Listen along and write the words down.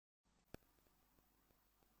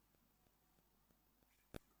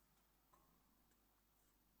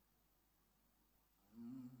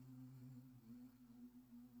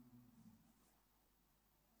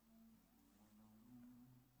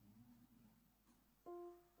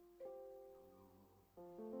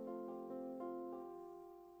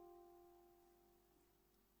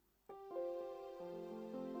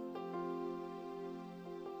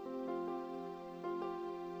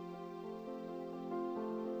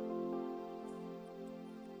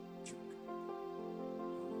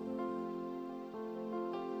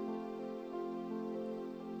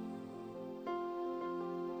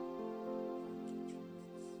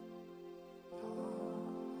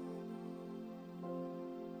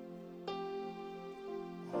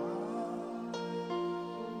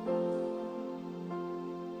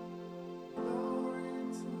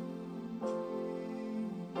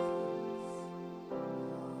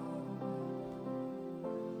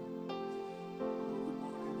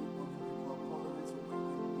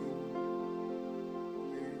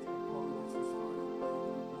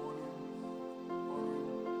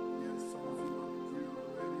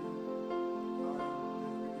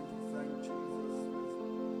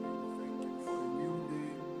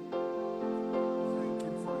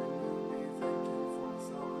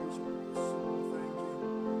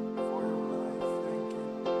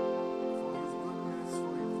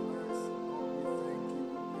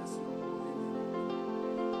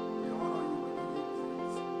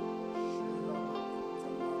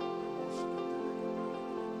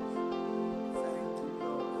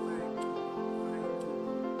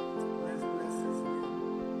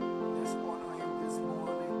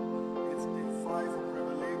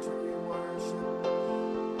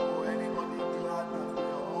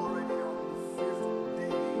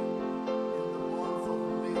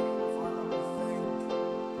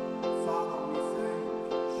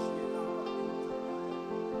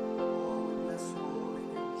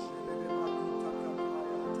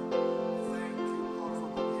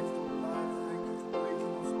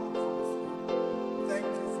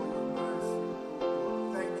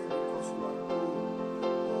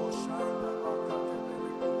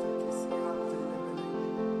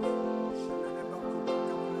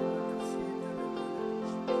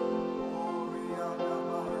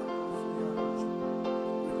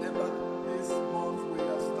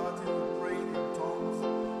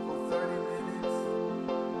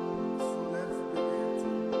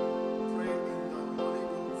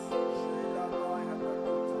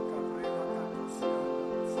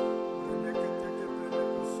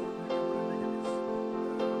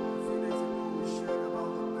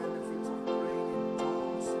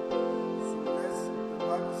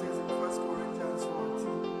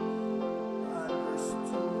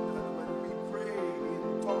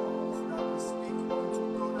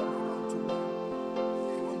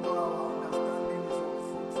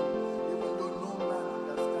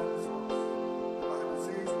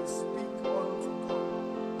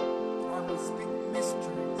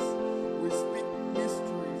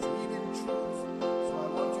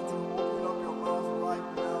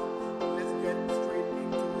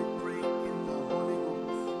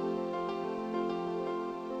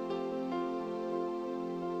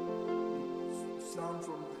sound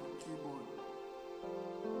from the keyboard.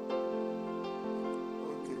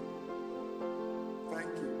 Okay.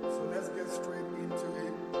 Thank you. So let's get straight into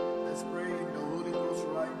it. Let's pray in the Holy Ghost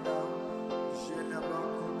right now.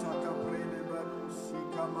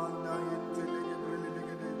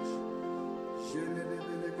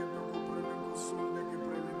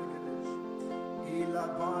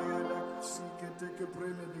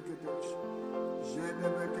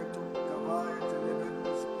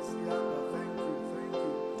 Thank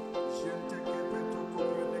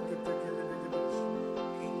you, thank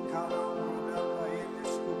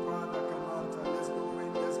you. Let's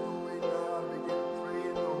go in now. Begin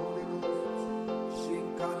praying the Holy Ghost.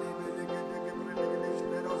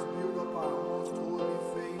 Let us build up our most holy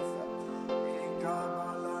faith.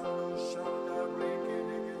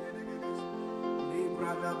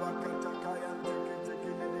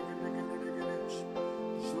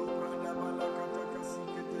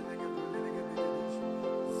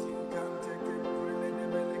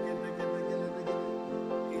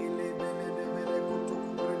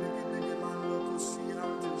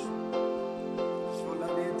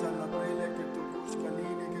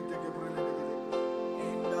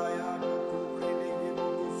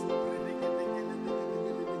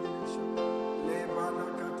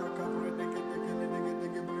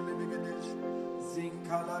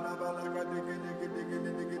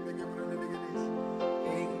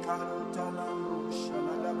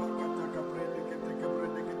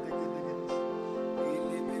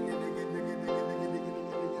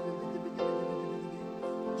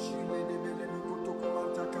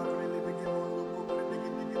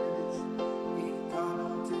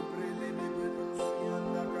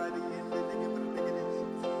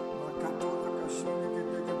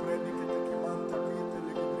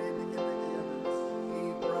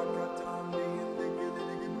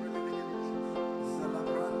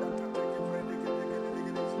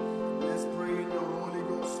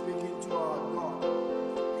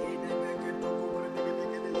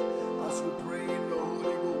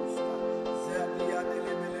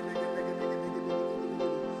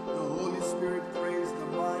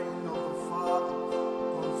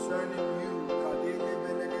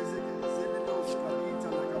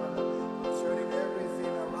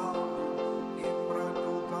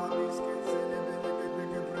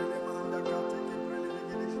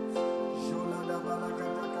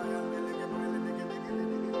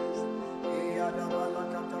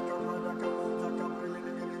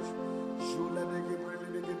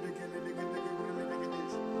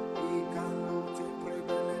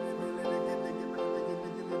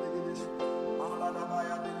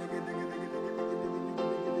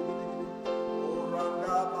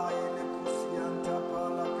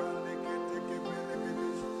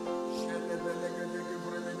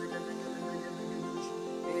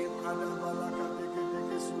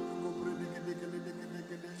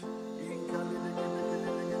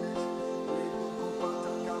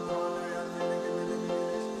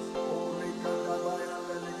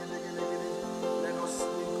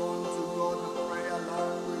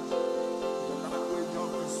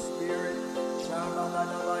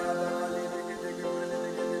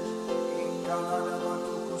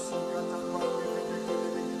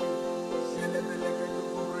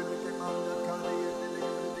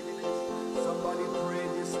 Somebody pray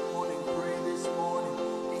this morning.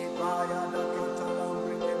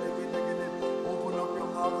 Open up your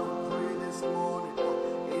mouth and pray this morning.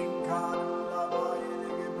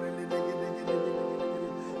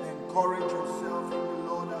 Encourage yourself in the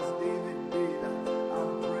Lord as David did.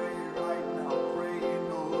 And pray right now. Pray in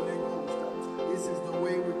the Holy Ghost. This is the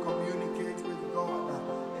way we communicate with God.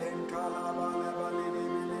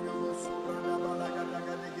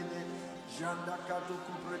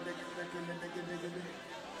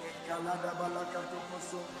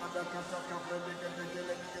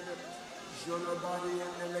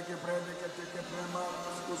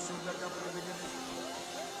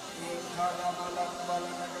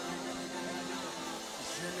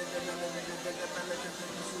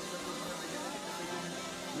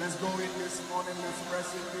 Let's go in this morning. Let's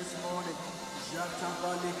press in this morning.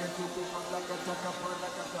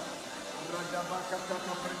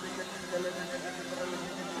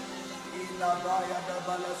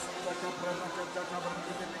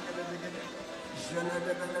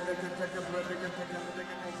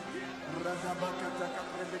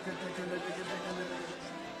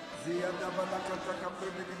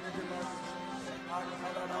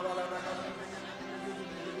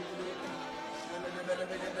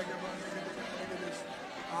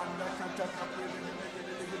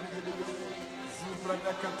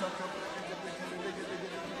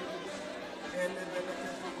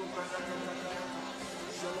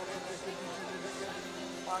 You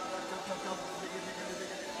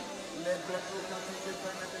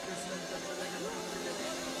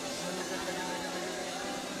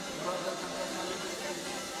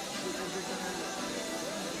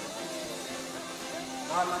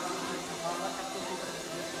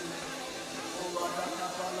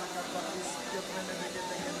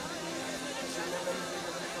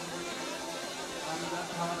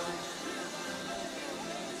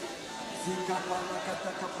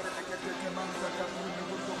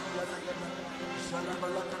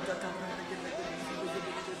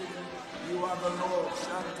are the Lord,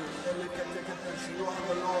 Shanti. You are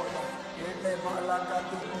the Lord.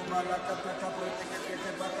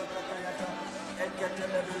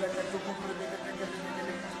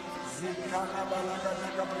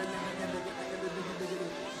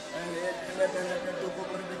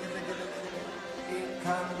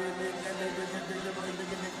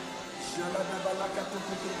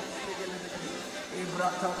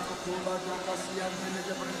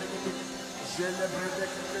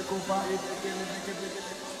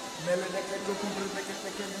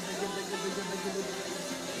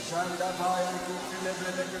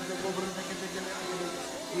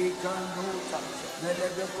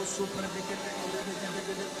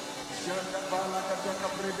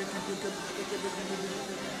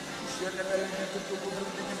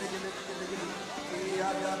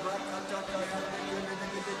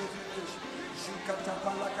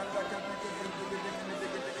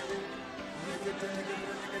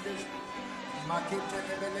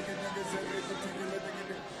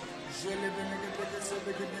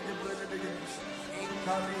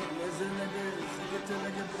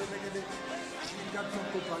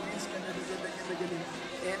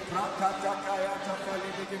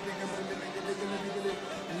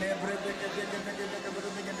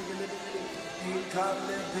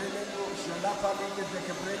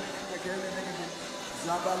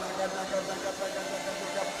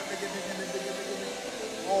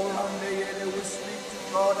 We speak to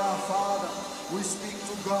God our Father. We speak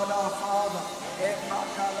to God our Father.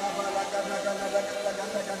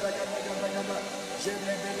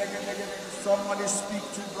 Somebody speak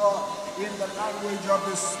to God in the language of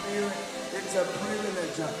the Spirit. It's a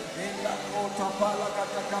privilege.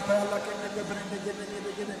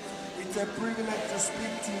 It's a privilege to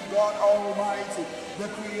speak to God Almighty, the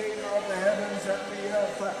Creator of the heavens and the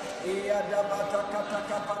earth.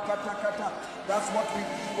 That's what we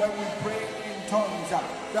do when we pray in tongues.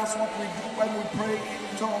 That's what we do when we pray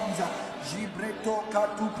in tongues. Gibreto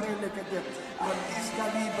katu prelekete, aniska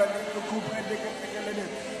liba leku prelekete,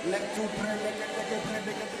 leku prelekete,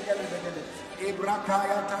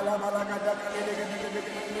 Ibrakaya talabalagada kalekete,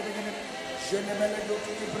 jenemele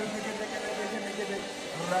doki prelekete,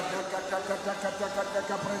 radakata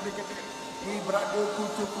prelekete, Ibrado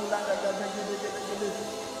kutukula kalekete,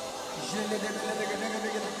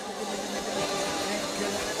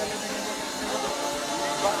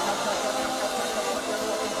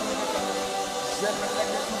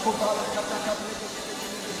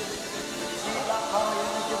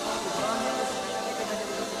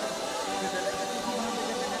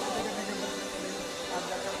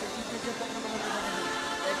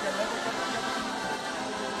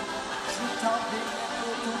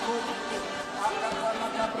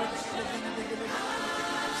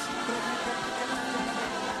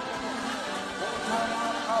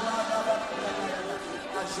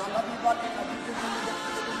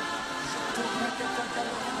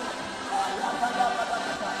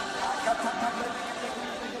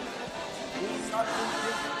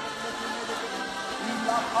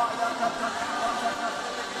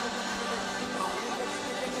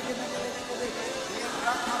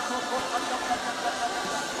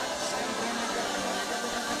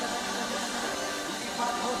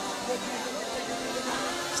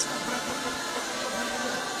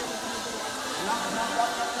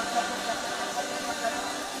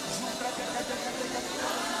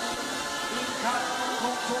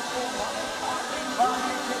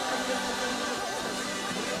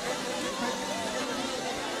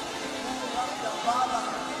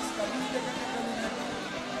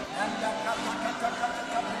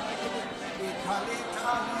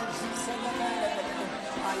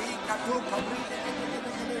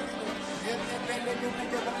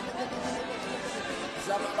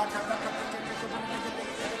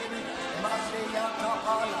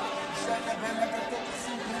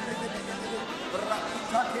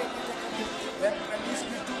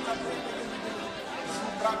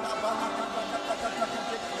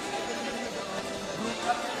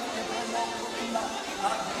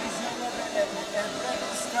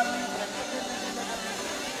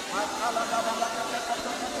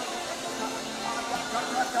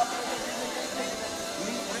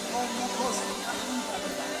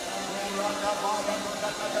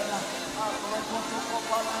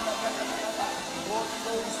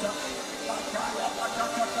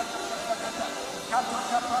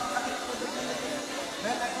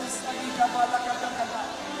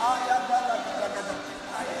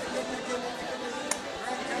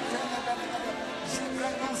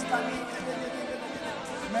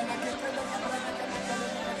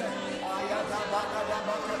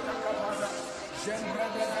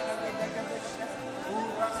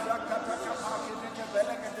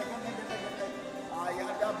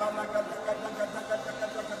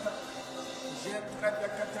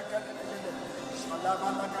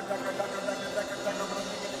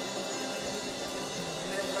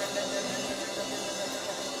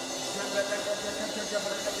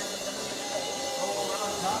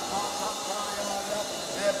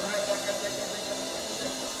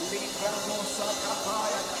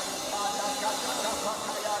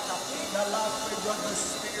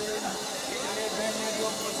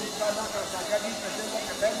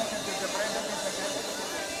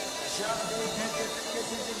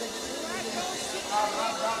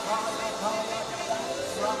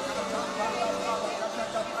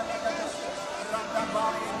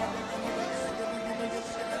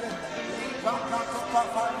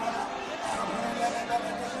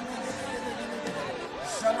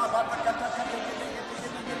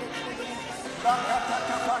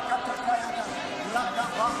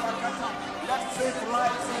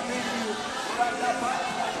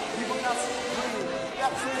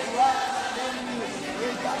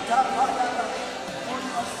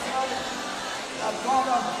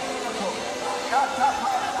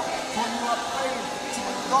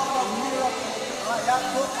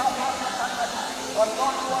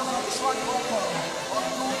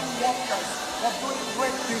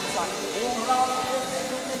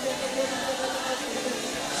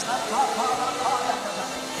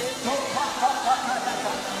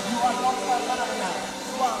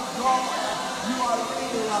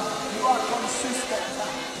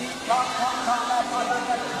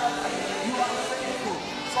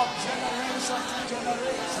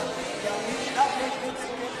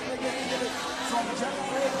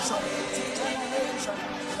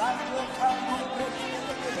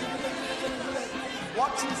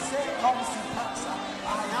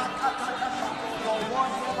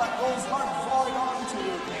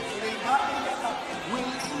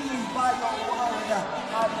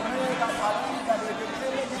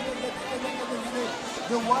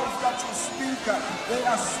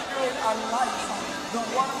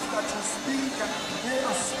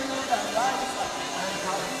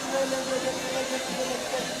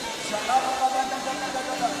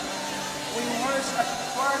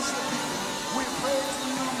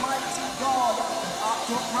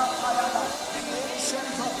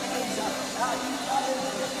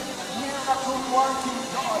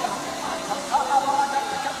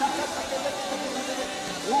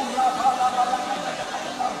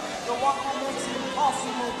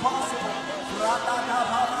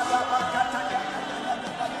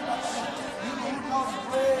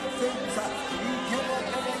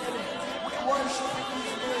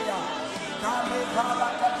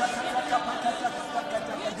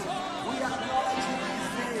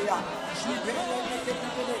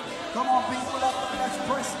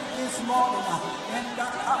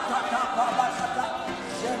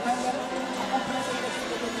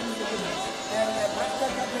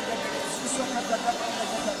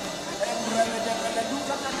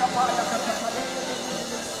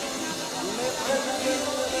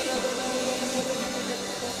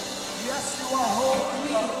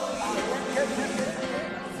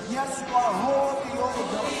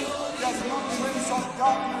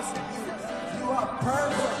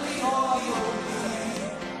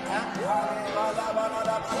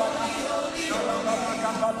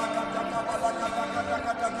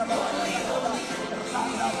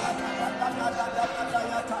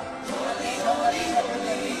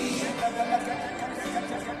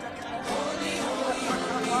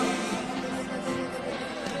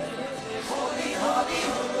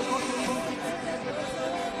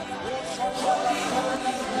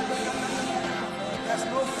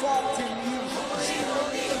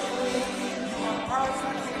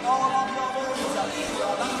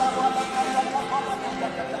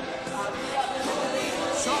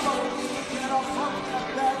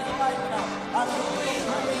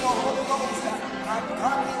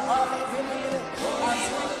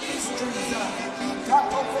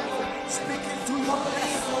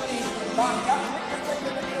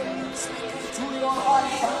 Speaking to your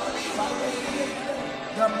life,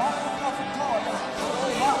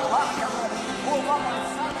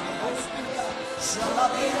 Over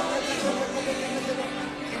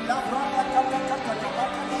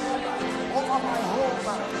my home,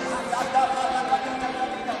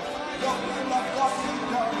 the will of God be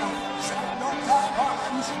done. Shall not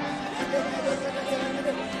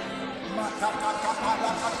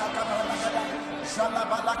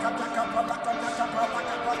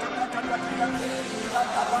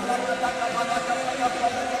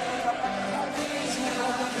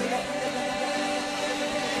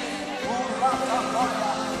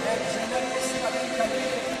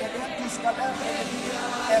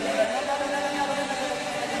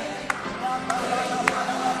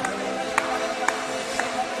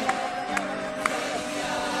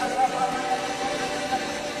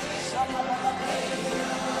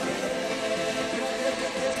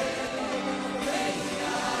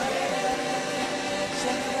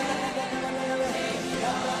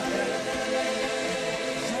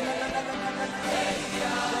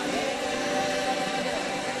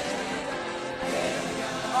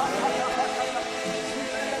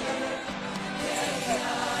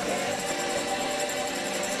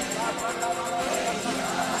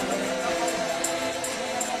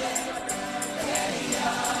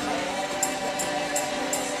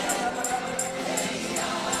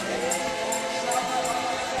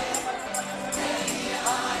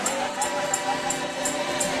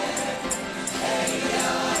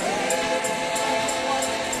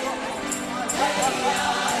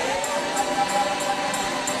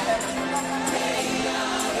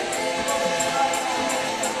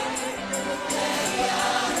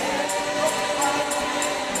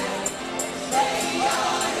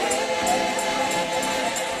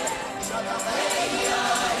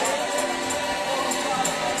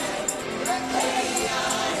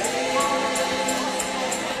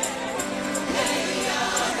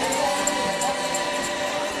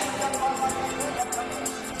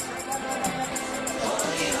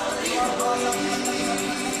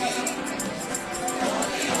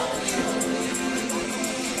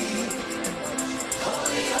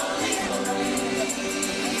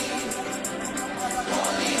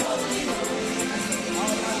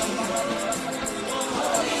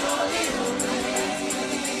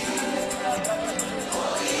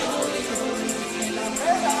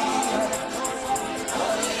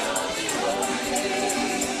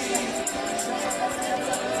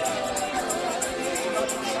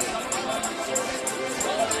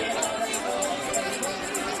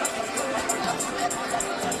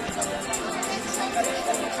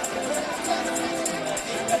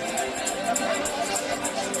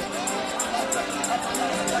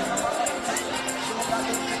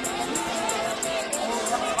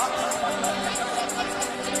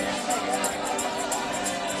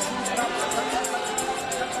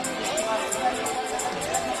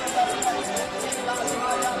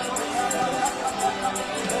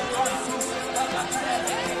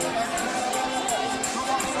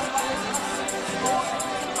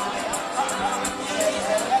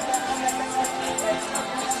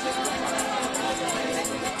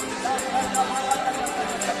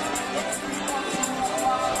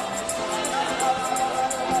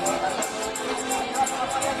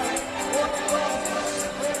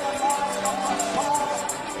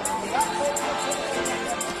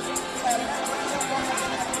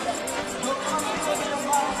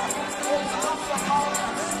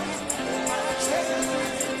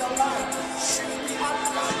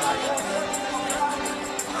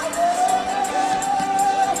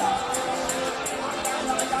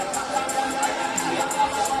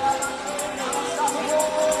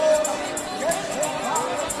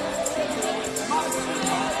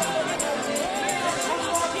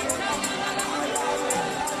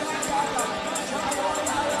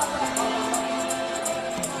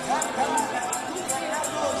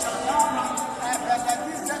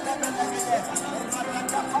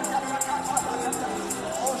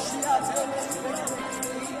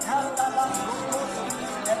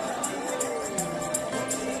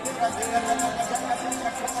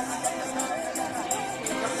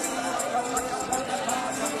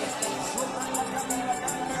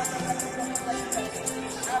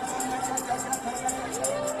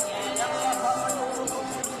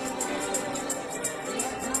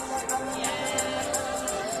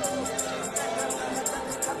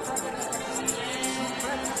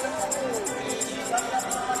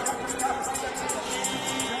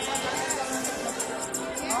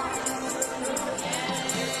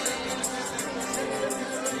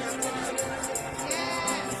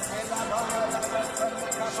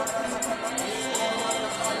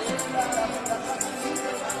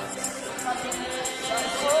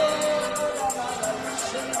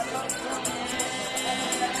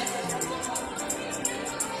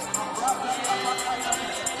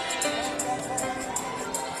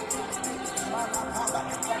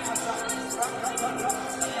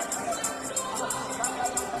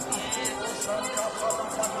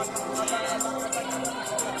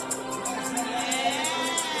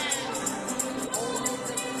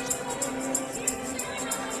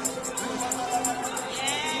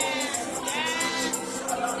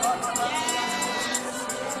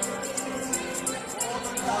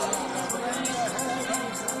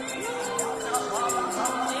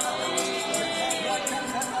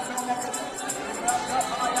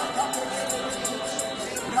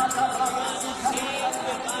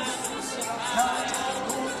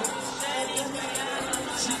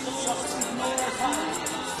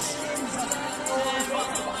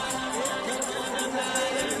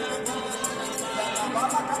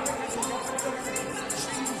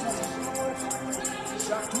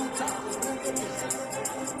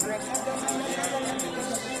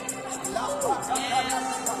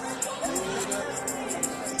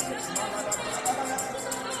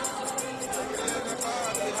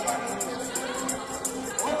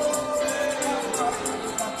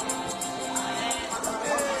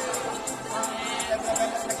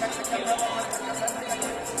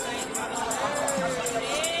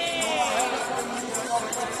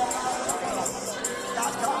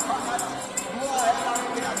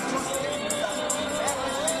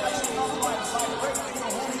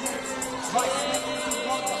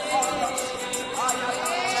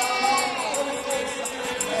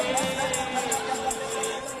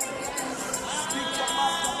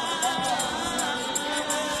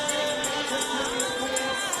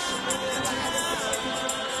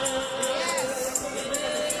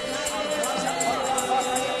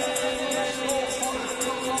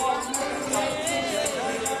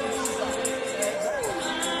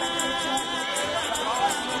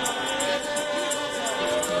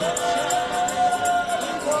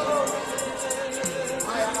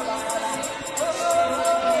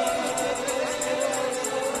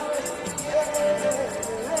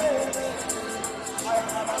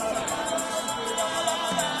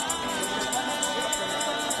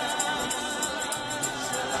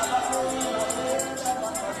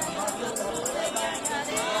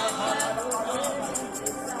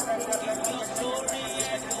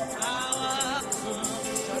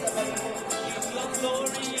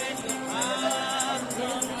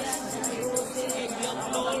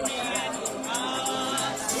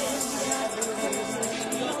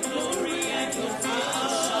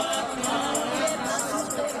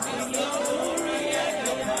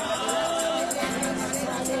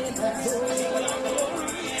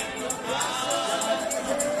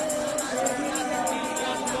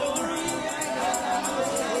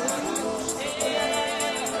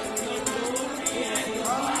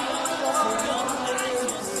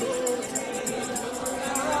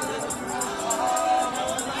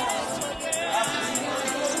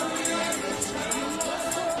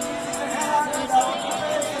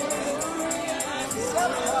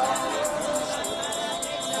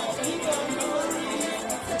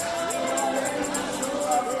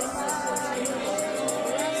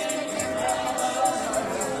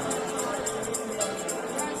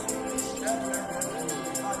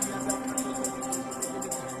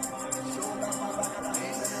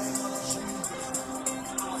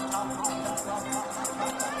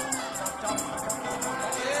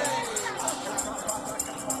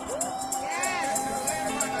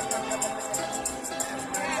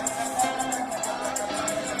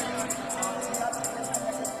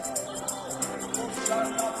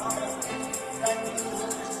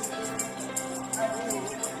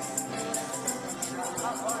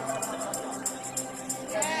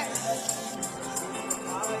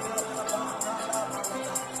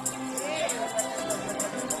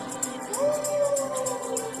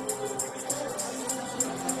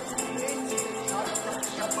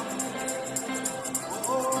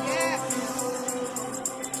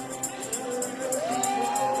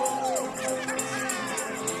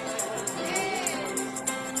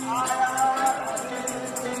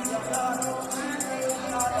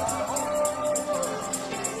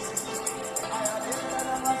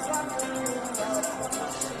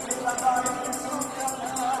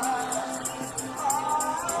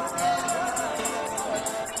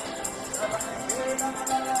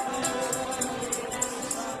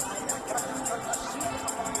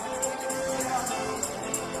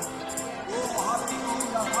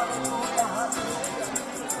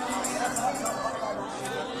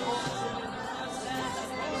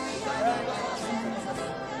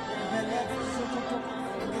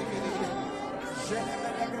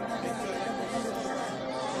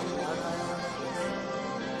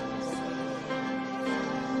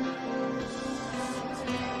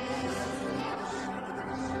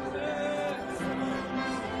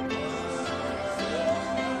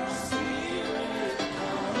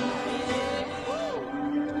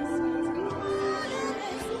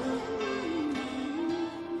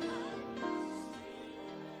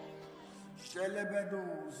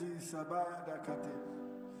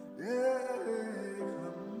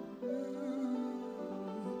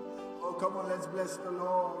Oh, come on, let's bless the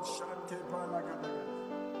Lord.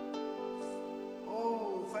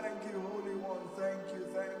 Oh, thank you, Holy One. Thank you,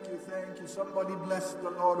 thank you, thank you. Somebody bless the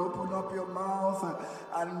Lord. Open up your mouth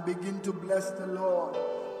and begin to bless the Lord.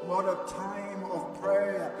 What a time of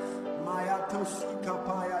prayer.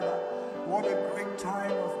 What a great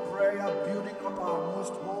time of prayer, building up our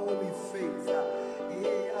most holy faith.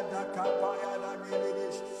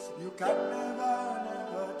 You can never,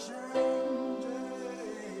 never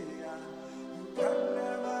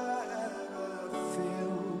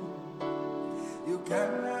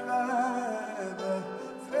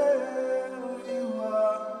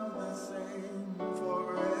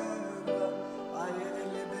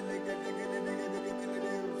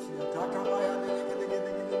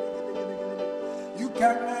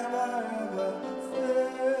can never ever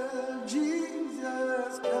fail.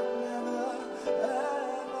 Jesus can never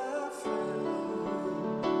ever fail.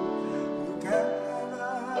 You can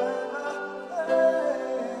never ever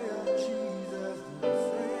fail. Jesus the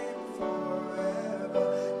same forever.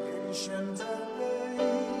 Ancient of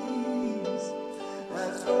days,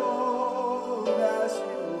 as old as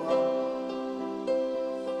you are,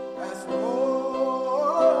 as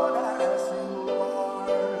old as you are,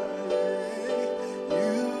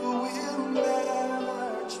 you will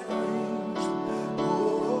never change.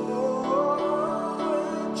 Oh,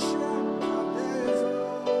 ancient of days,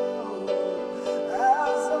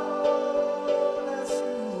 as old as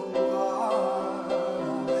you are,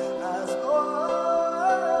 as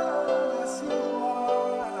old as you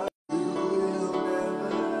are, you will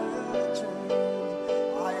never change.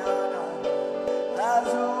 I am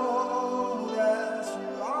as old as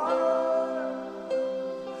you are,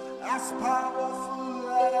 as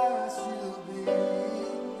powerful as you've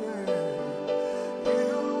been,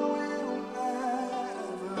 you will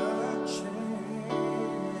never change.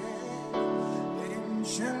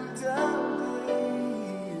 Ancient of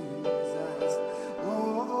days, as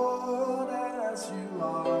old as you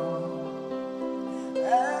are,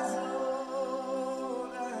 as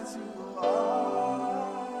old as you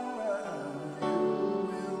are, you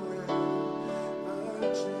will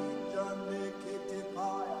never change.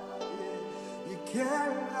 You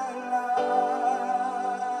cannot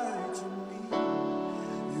lie to me.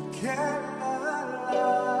 You cannot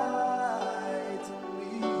lie to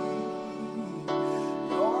me.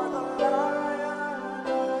 You're the Lion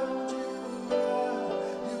of Judah.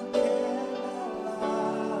 You cannot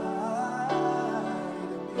lie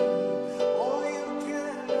to me. Oh, you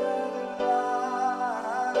cannot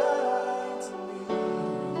lie to me.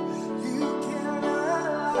 You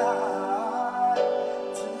cannot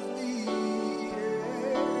lie to me.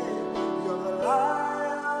 Yeah.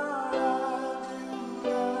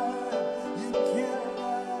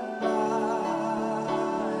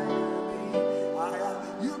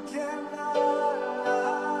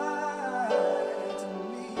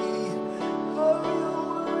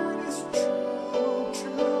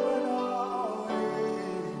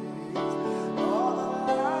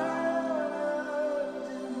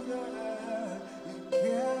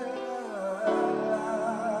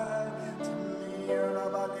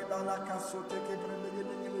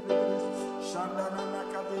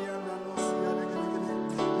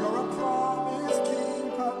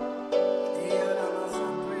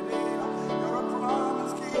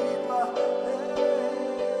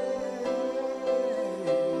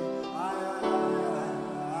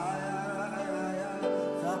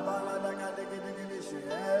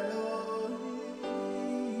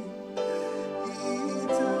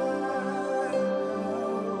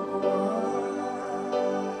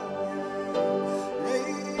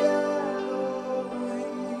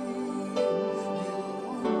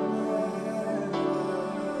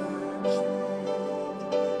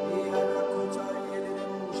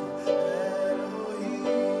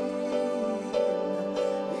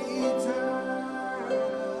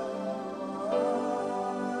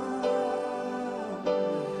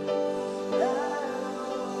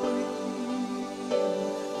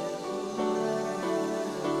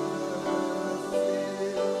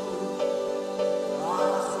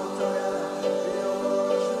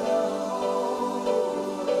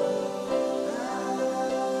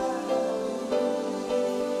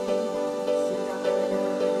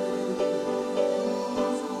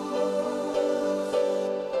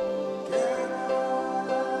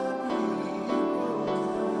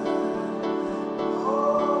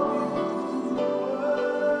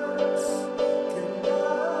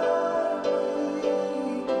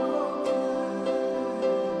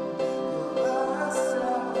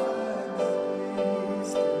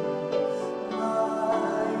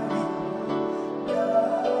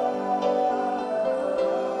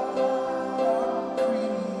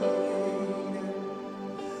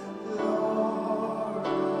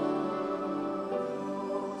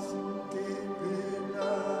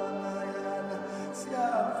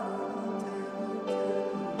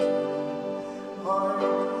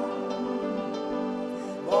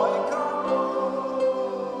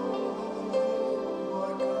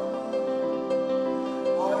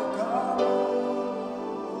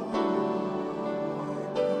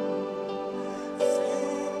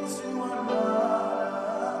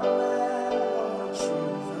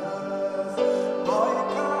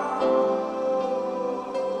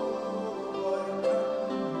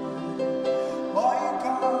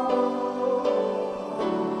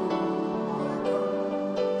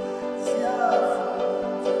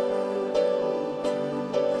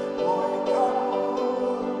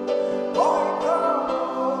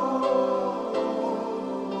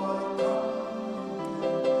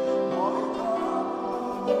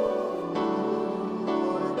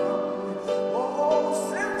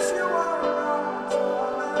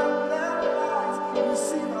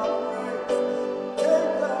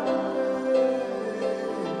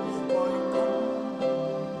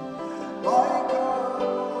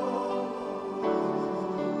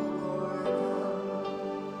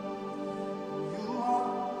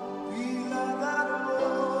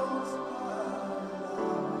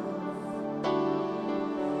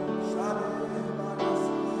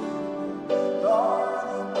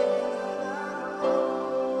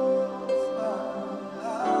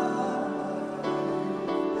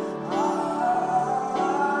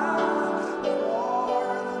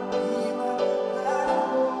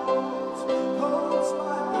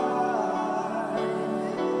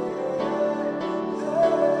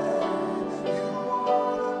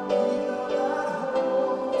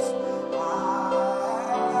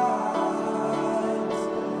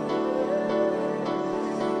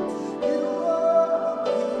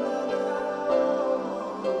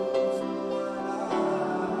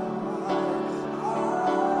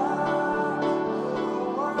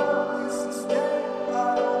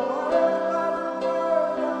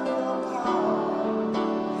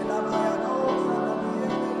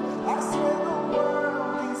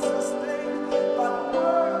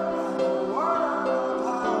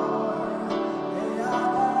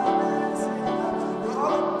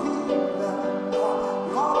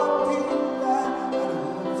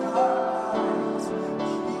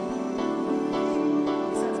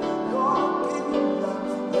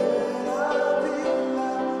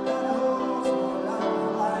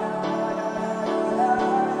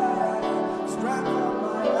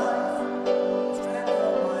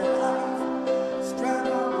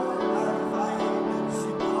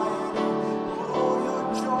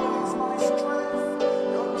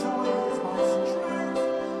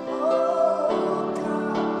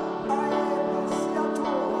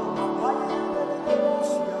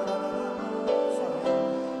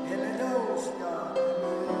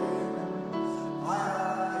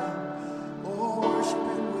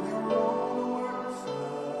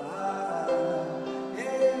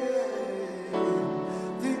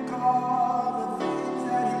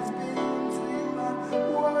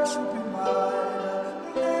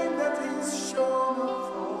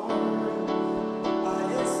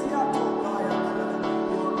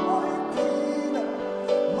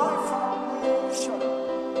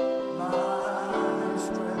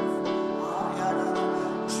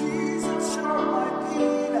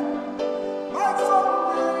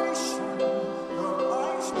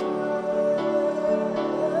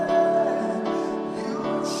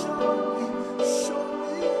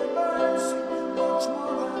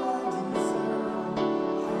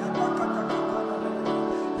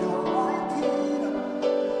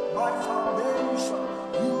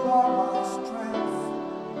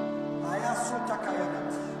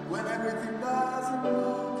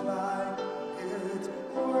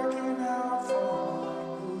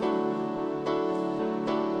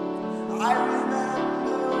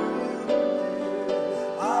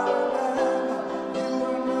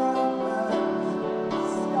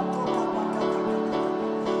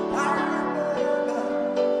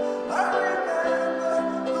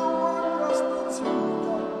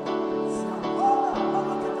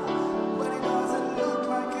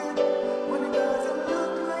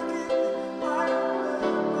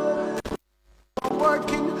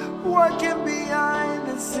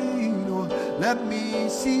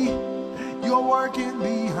 working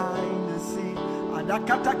behind the scene.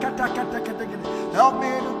 Help me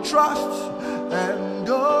to trust and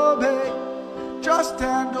obey. Trust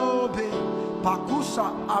and obey. Pakusa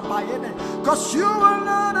abayene. Cause you are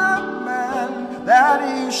not a man that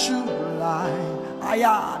you should lie.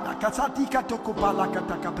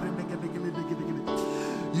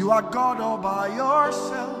 You are God all by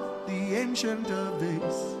yourself, the ancient of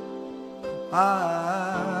days.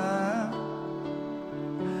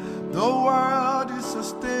 The world is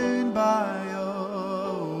sustained by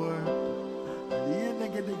your word.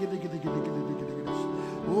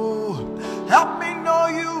 Oh, help me know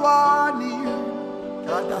you are near.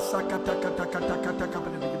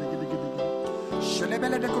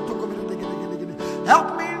 Help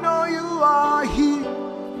me know you are here,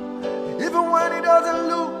 even when it doesn't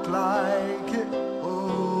look like it.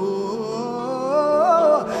 Oh,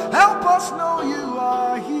 help us know you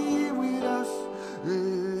are here with us.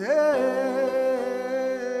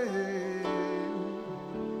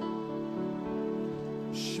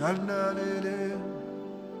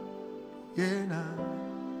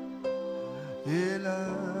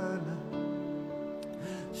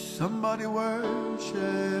 Somebody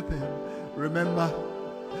worship him. Remember,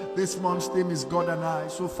 this month's theme is God and I.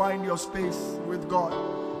 So find your space with God,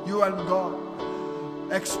 you and God.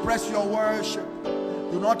 Express your worship.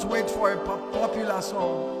 Do not wait for a popular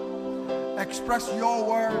song. Express your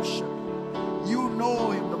worship. You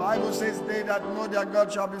know him. The Bible says they that know their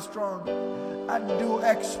God shall be strong and do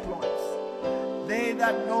exploits. They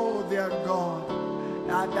that know their God.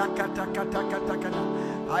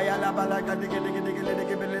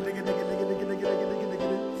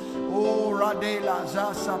 Oh, Radela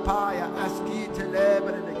Zasapaya Askite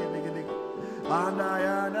Lebre.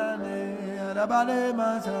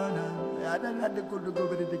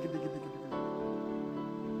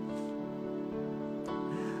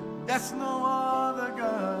 There's no other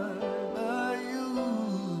God but you.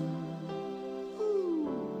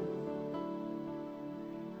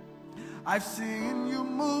 I've seen you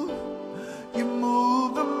move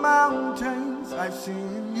the mountains. I've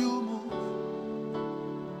seen you move.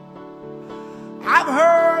 I've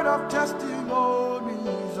heard of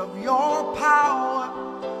testimonies of your power,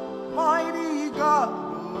 mighty God.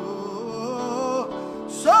 Oh,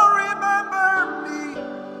 so remember me,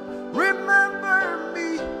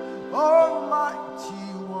 Almighty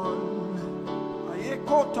One.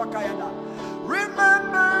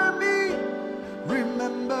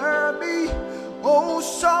 Remember me, oh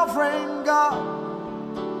sovereign God.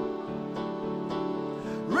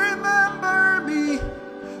 Remember me,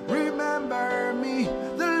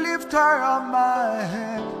 the lifter of my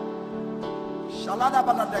head.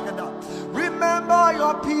 Remember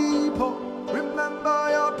your people,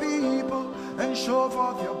 and show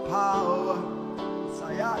forth your power.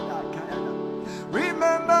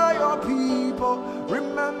 Remember your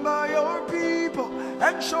people,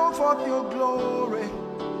 and show forth your glory.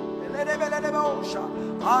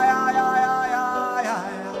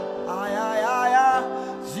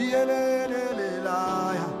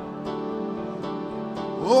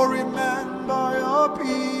 Oh, remember your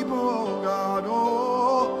people, God.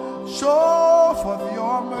 Oh, show forth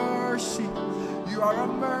your mercy. You are a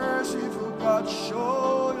merciful God.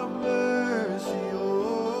 Show your mercy.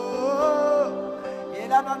 Oh,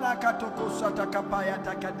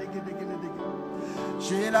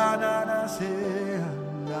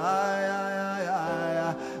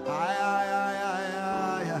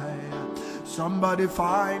 somebody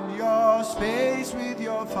find your space with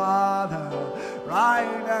your Father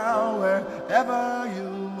right now, wherever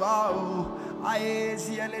you are.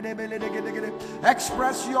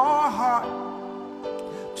 Express your heart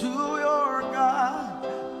to your God.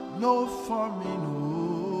 No for me, no.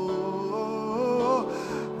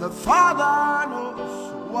 The Father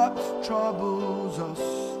knows what troubles us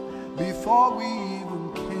before we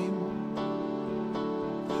even came.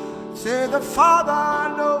 Say the Father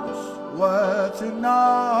knows what's in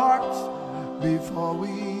our hearts before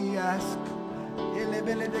we ask.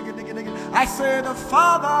 I say the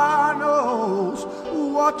Father knows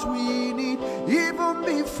what we need even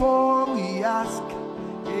before we ask.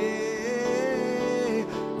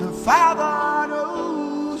 The Father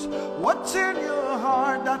knows what's in your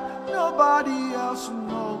heart that nobody else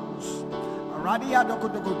knows.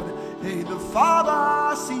 Hey, the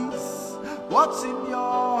Father sees what's in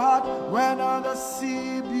your heart when others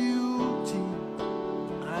see beauty.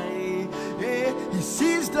 He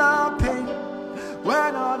sees the pain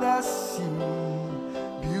when others see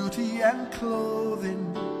beauty and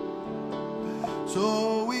clothing.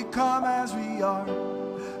 So we come as we are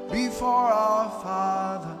before our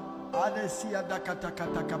Father.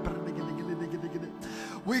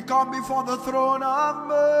 We come before the throne of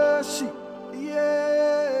mercy.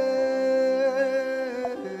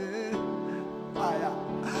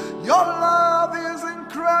 Your love is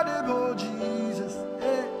incredible, Jesus.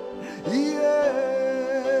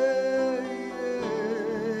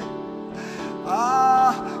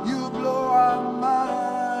 You blow our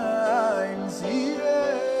minds.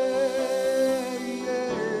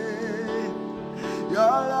 Your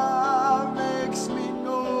love makes me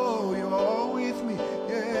know you're with me.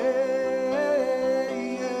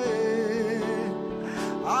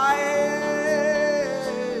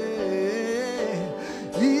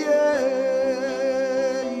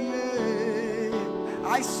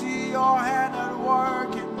 I see your hand at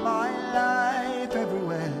work in my life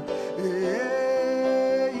everywhere.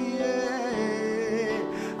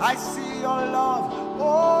 I see your love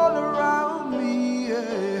all around me.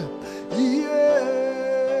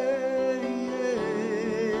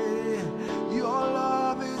 Your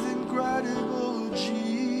love is incredible,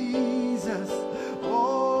 Jesus.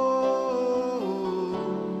 Oh,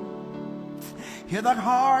 hear that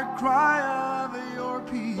heart cry of your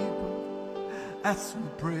people as we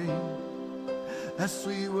pray, as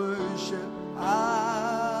we worship.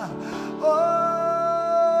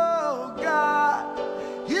 Oh God,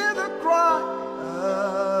 hear the cry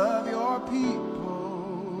of your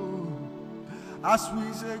people as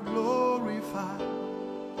we say glorify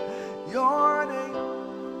your name.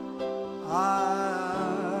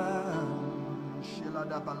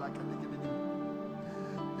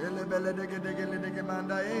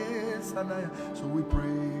 So we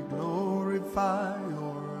pray, glorify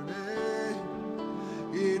your name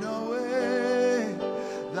in a way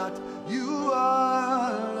that you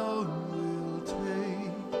alone will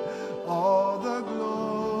take all the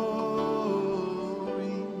glory.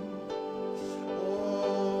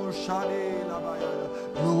 Oh,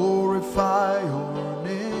 glorify your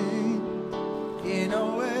name in a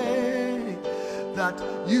way that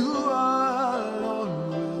you alone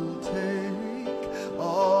will take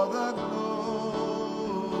all the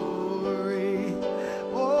glory.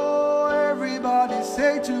 Oh, everybody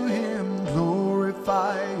say to him,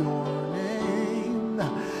 glorify your name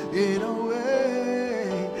in a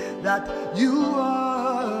way that you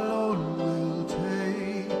alone will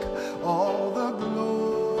take all the glory.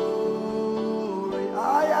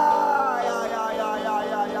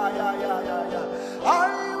 I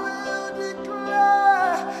will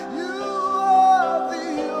declare you are the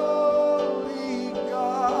only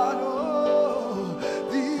God, oh,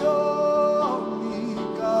 the only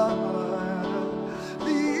God,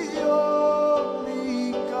 the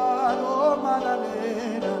only God, oh,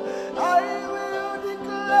 Manalena. I will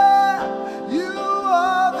declare you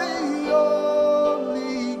are the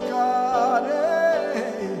only God,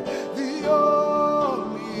 the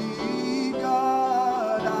only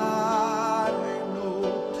God I know.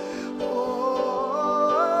 Oh,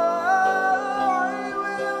 I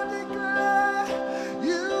will declare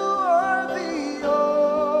you are the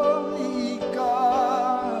only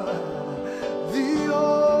God, the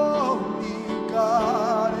only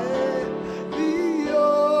God, the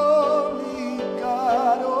only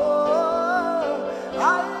God. Oh, I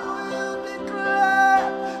will declare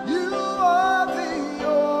you are the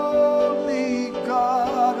only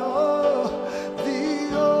God, oh, the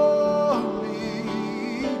only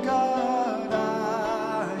God I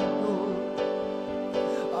know.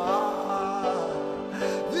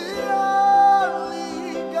 The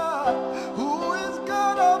only God who is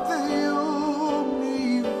God of the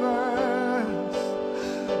universe,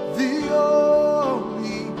 the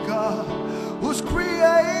only God who's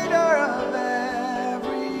creator of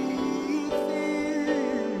everything,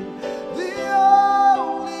 the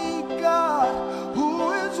only God who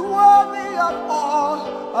is worthy of all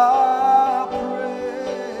our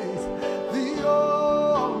praise, the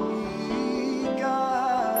only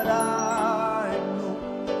God I know.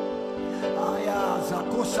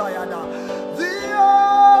 The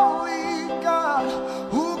only God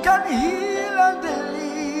who can heal and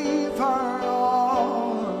deliver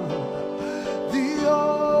all, the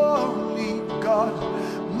only God,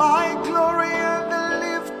 my glory and the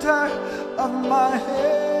lifter of my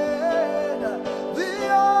head, the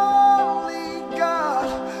only God,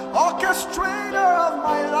 orchestrator of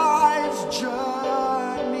my life's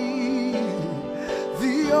journey,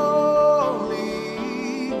 the only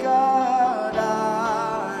God I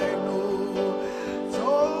know. So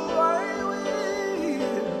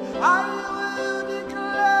I will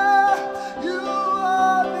declare you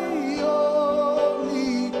are the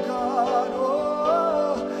only God,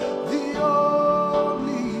 oh, the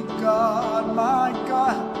only God, my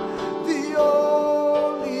God, the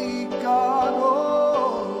only God,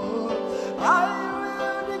 oh,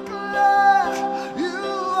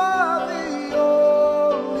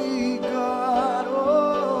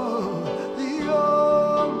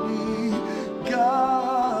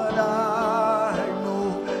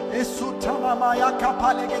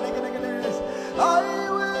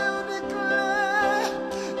 will declare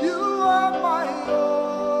you are my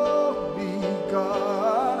only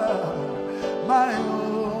God, my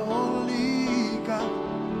only God.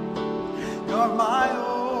 You're my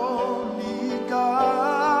only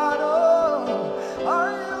God. Oh, I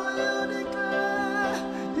will declare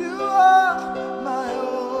you are my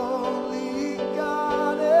only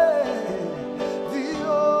God, the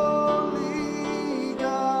only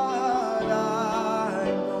God I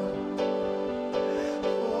know.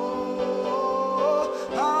 Oh,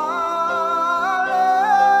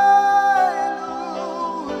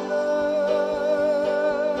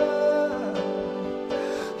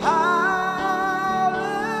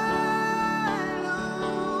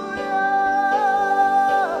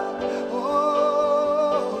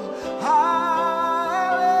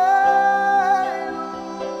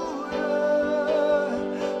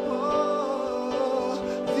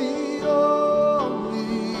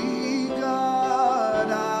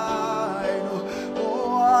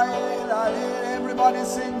 everybody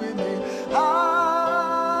sing with me. Hallelujah.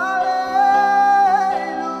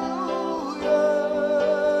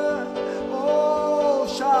 Oh,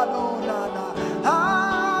 shadow nana.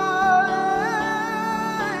 Hallelujah.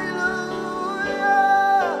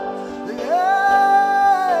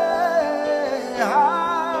 Yeah.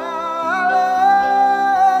 Hallelujah.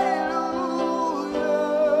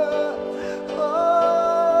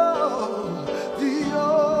 Oh, the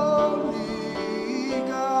only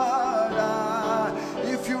God.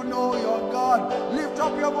 If you know your God, lift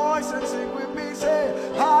up your voice and sing with me. Say,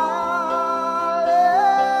 hallelujah.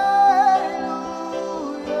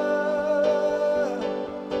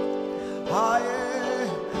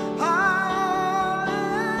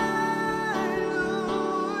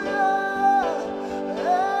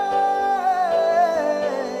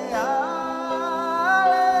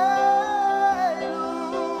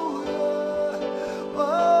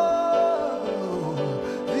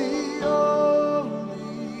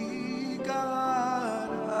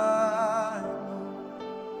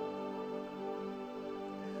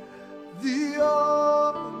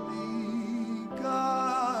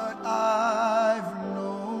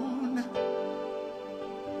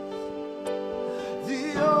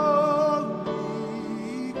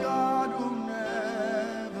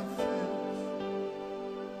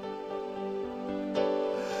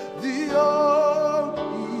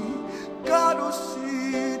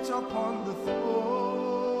 Upon the throne,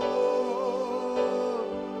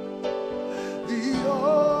 the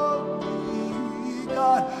only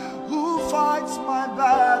God who fights my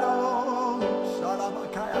battles,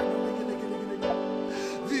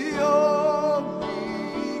 the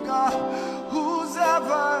only God who's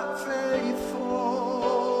ever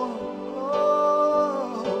faithful,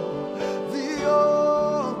 the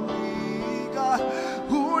only God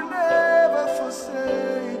who never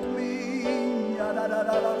forsakes me.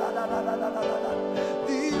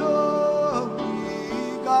 The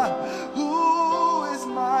only God who is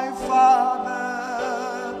my Father.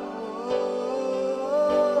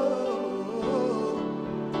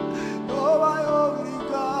 Oh, my only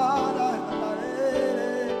God,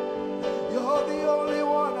 you're the only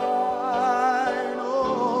one I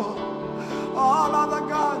know. All other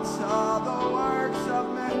gods are the works of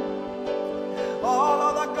men. All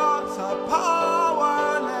other gods are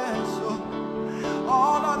powerless.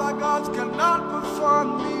 All other gods cannot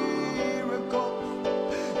perform miracles.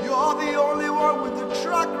 You're the only one with the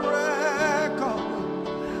track record.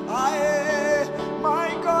 My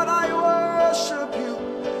God, I worship you.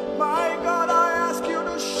 My God, I ask you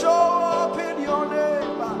to show up in your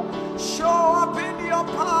name. Show up in your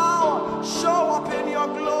power. Show up in your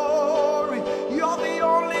glory. You're the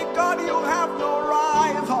only God, you have no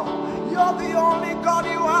rival. You're the only God,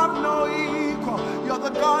 you have no equal. You're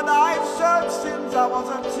the God I've served since I was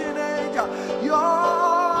a teenager. You're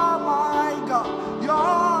my God.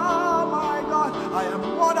 You're my God. I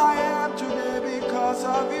am what I am today because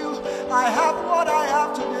of you. I have what I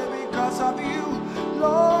have today because of you.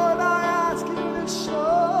 Lord, I ask you to show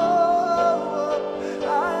up.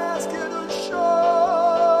 I ask you to show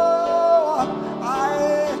up.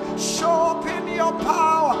 Show up in your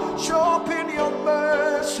power. Show up in your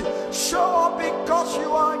mercy. Show up because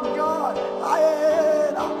you are God.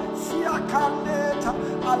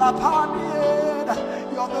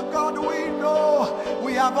 You're the God we know.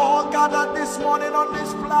 We have all gathered this morning on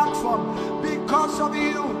this platform because of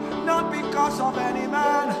you, not because of any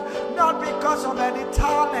man, not because of any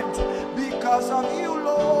talent, because of you,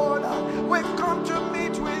 Lord. We've come to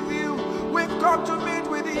meet with you. We've come to meet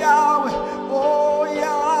with Yahweh. Oh,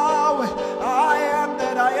 Yahweh, I am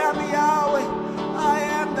that I am Yahweh. I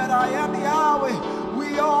am that I am Yahweh.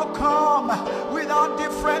 come with our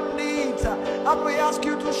different needs, and we ask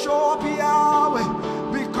you to show up, Yahweh.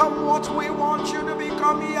 Become what we want you to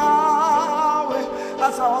become, Yahweh.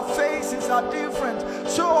 As our faces are different,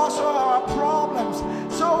 so also our problems,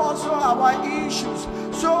 so also our issues,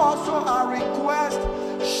 so also our requests.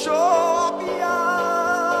 Show up,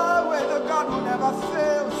 Yahweh, the God who never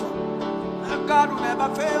fails. God who never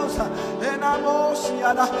fails. And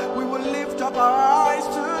we will lift up our eyes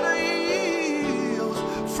to the hills,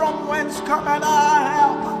 from whence cometh our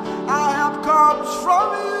help. Our help comes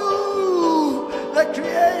from you, the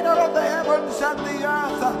creator of the heavens and the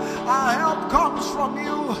earth. Our help comes from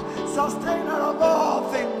you, sustainer of all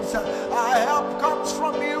things. Our help comes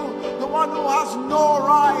from you, the one who has no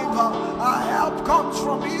rival. Our help comes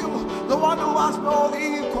from you, the one who has no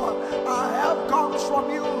equal. Our help comes from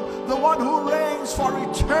you, the one who reigns for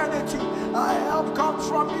eternity. Our help comes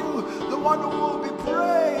from you, the one who will be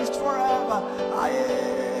praised forever.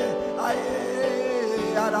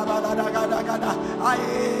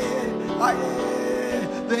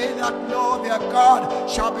 They that know their God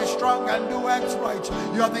shall be strong and do exploits.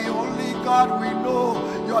 You are the only God we know.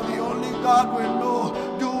 You are the only God we know.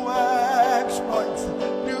 Do exploits.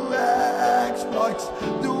 Do exploits.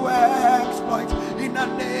 Do exploits. In the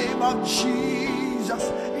name of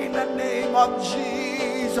Jesus. In the name of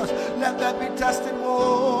Jesus. Let there be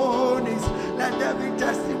testimonies. Let there be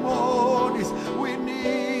testimonies. We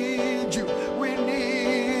need you. We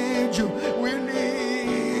need you. We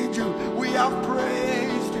need you. We have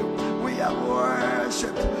praised you. We have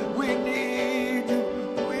worshipped. We need you.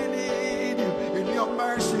 We need you. In your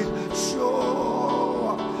mercy, show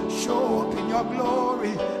up. Show up in your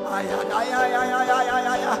glory.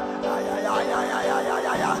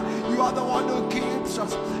 You are the one who keeps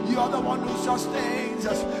us. You are the one who sustains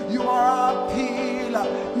us. You are our healer.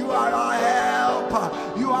 You are our helper.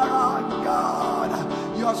 You are our God.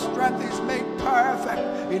 Your strength is made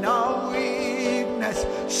perfect in our weakness.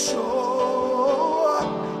 Show up.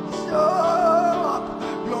 Show up.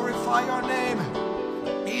 Glorify your name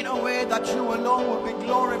in a way that you alone will be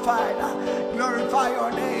glorified. Glorify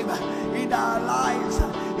your name in our lives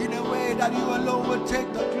in a way that you alone will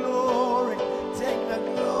take the glory. Take the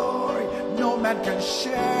glory. No man can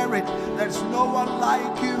share it. There's no one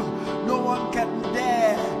like you. No one can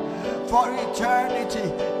dare. For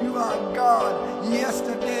eternity, you are God.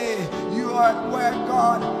 Yesterday, you are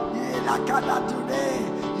God. Today,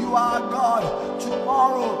 you are God.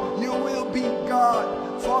 Tomorrow, you will be God.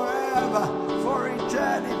 Forever, for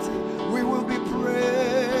eternity, we will be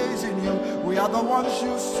praising you. We are the ones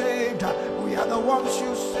you saved. We are the ones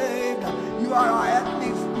you saved. You are our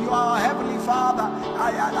heavenly Father.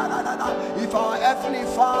 If our earthly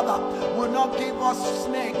Father will not give us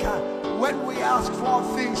snake when we ask for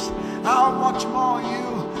fish, how much more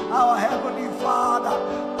you, our heavenly Father?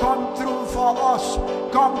 Come through for us.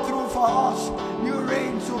 Come through for us. You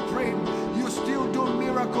reign supreme. You still do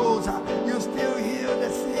miracles. You still heal the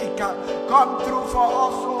sick. Come through for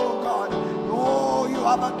us, oh God. Oh, you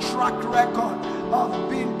have a track record of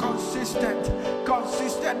being consistent,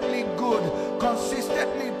 consistently good,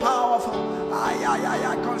 consistently powerful,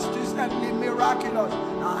 consistently miraculous.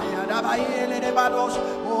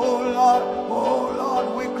 Oh Lord,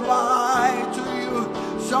 we cry to you.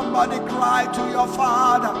 Somebody cry to your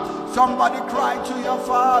Father. Somebody cry to your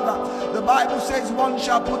Father. The Bible says one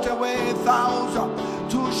shall put away 1,000,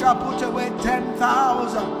 two shall put away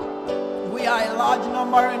 10,000. We are a large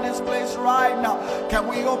number in this place right now. Can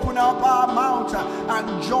we open up our mouth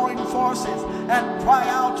and join forces and cry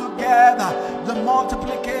out together the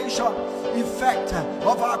multiplication effect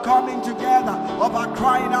of our coming together, of our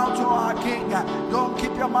crying out to our King? Don't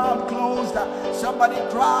keep your mouth closed. Somebody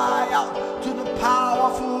cry out to the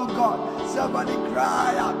powerful God. Somebody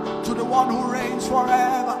cry out to the one who reigns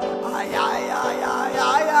forever.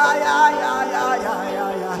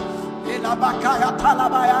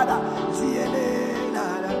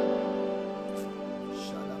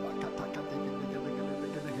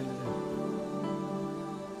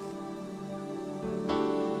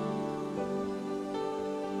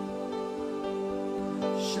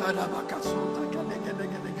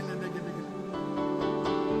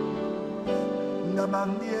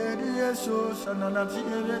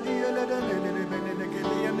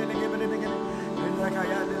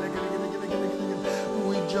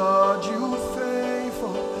 We judge you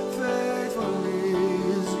faithful, faithful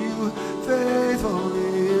is you, faithful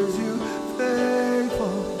is you,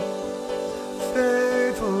 faithful,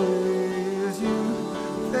 faithful is you,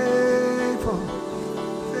 faithful,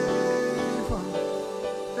 faithful,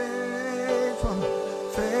 faithful,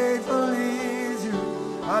 faithful is you,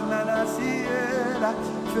 Ananasiela,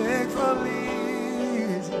 faithful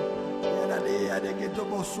is you.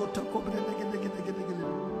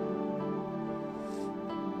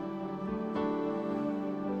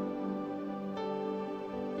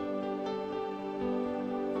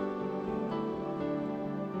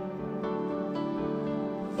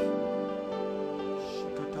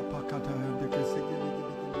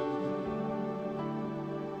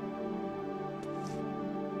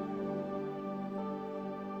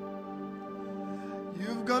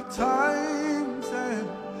 You've got times and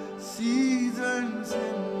seasons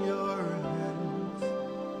in your hands.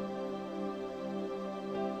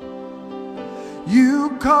 You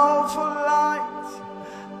call for light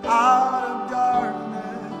out of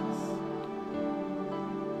darkness.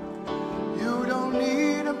 You don't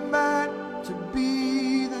need a man to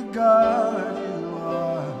be the God you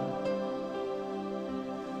are.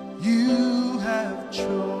 You have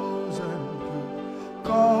chosen to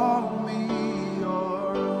call me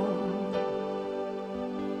your own.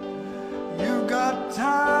 You got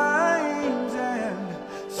times and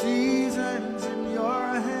seasons in your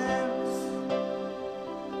hands.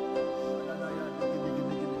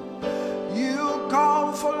 You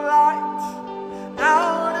call for light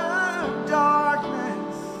out of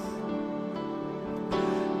darkness.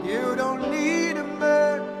 You don't need a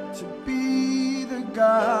man to be the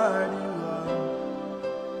God you are.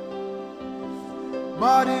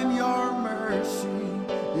 But in your mercy,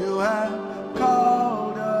 you have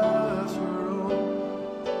called us your own.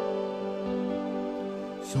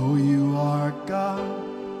 So you are God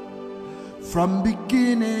from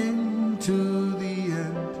beginning to the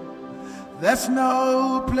end. There's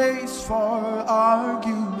no place for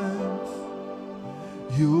argument.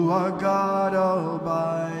 You are God all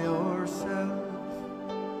by yourself.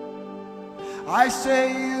 I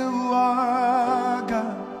say you are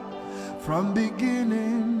God from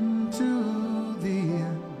beginning to the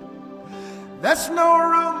end. There's no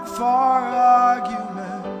room for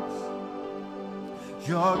arguments.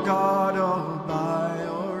 You're God all by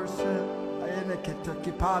yourself.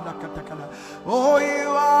 Oh, you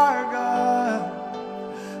are God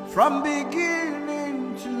from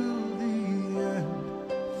beginning to the end.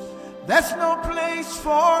 There's no place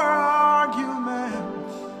for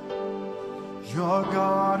arguments. You're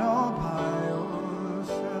God all by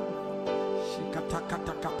yourself.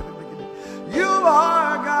 You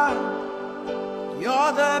are God.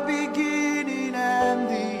 You're the beginning and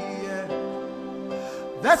the end.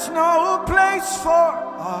 There's no place for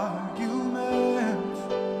arguments.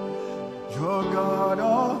 You're God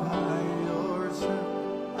all by yourself.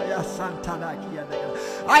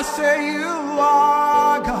 I say you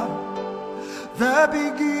are God, the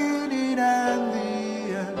beginning and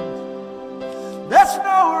the end. There's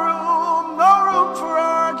no room for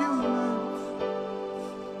arguments.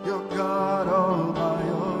 You're God all by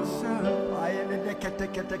yourself.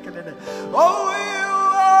 Oh, you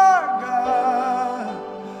are God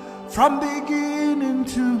from beginning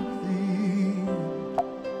to the end.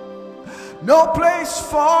 No place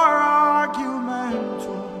for argument.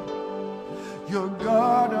 You're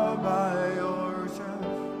God all by yourself.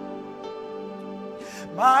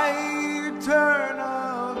 My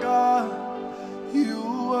eternal God, you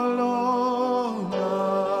alone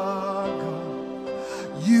are God.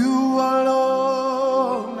 You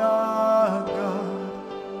alone are God.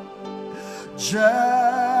 Jehovah,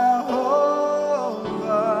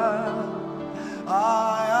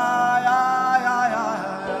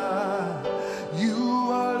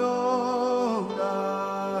 you alone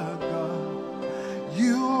are God.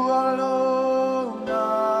 You alone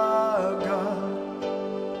are God.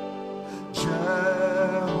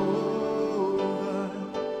 Jehovah,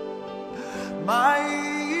 my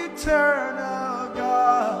eternal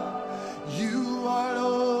God, you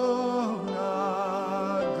alone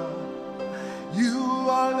are God. You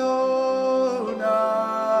alone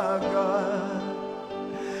are God.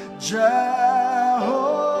 Jehovah,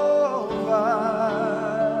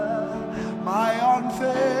 my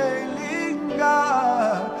unfailing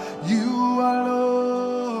God, you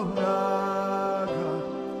alone are God.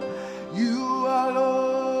 You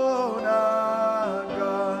alone are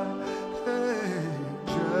God. Hey,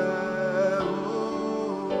 Jehovah,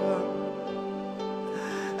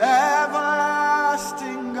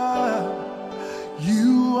 everlasting God,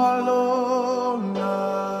 you alone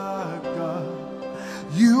are God.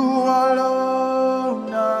 You alone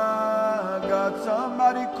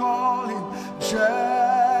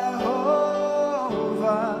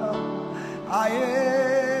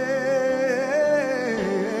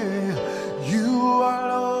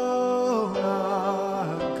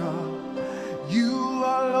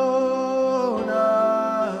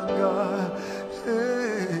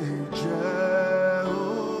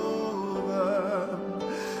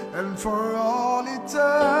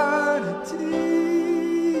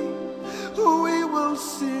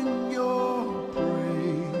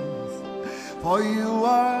For you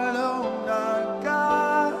alone are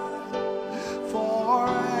God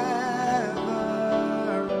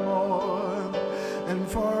forevermore, and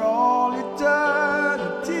for all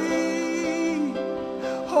eternity.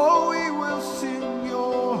 Oh, we will sing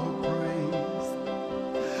your praise.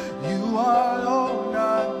 You alone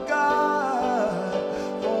are God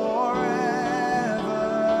forevermore.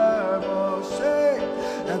 Say,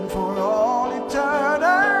 and for all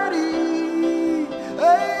eternity,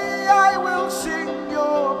 hey, I will sing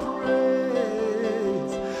your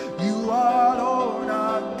praise. You alone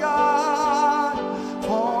are God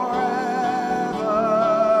forevermore.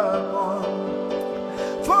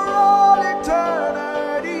 For all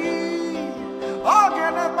eternity,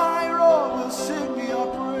 organ and my roll will sing your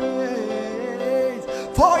praise.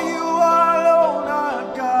 For you alone are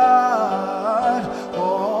God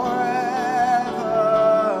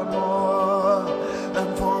forevermore,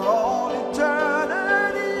 and for all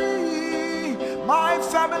eternity, my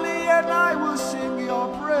family and I will sing your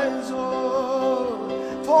praise. Oh,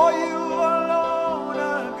 for you alone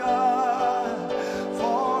are God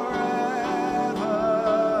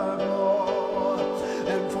forevermore,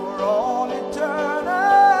 and for all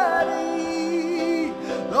eternity,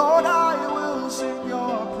 Lord, I will sing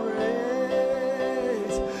your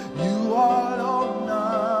praise. You alone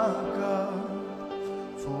are God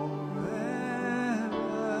forever.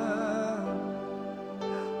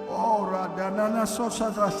 Oh, Radanana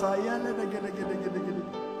Sosa Sayana.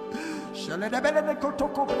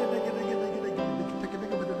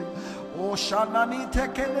 Oh, Shanani,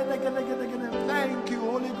 thank you,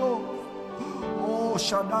 Holy Ghost. Oh,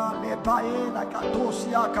 Shanani, Paena,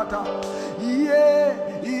 Katosia, Kata.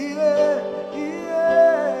 Yeah, yeah, yeah.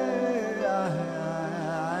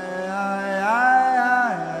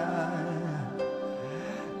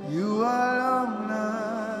 You alone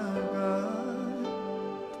are God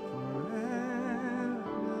forever.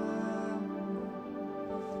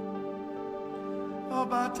 Oh,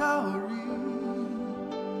 Batari,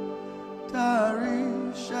 Tari,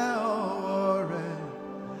 Shaore,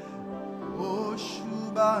 oh,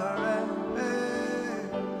 Shubare,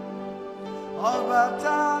 oh,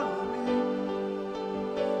 Batari,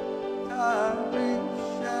 Tari,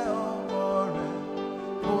 Shaore,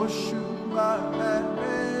 oh, Shubare,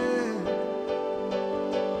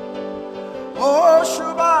 oh,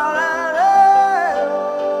 Shubare.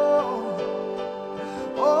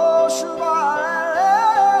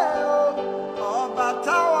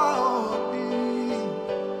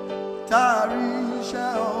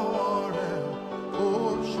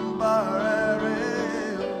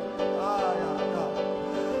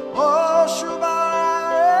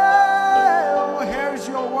 Here's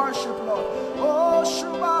your worship, Lord. Oh,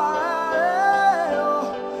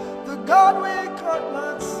 the God we could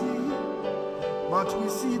not see, but we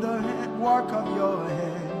see the work of your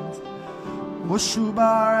hands. Oh,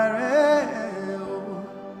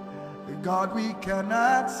 the God we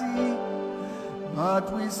cannot see,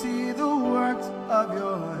 but we see the works of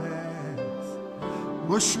your hands.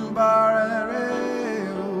 Oh,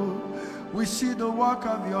 we see the work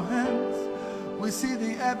of your hands. We see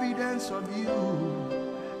the evidence of you.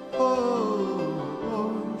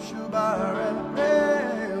 Oh,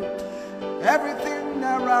 everything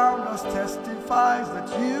around us testifies that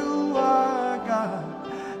you are God,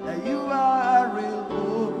 that you are real.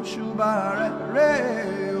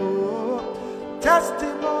 Oh,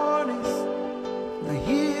 testimonies, the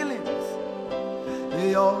healings,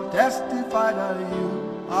 they all testify that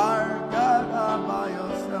you are God all by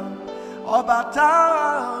yourself. Oh,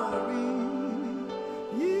 Batari.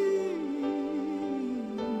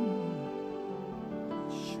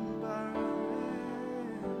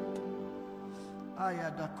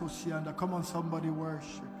 Come on, somebody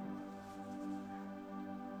worship.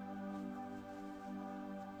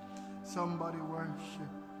 Somebody worship.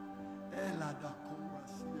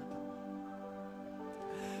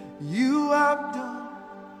 You have done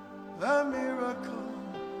a miracle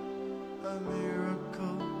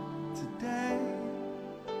today.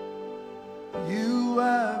 You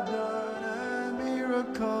have done a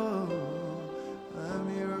miracle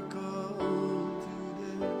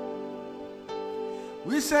today.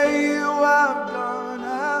 We say you have done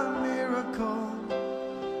a miracle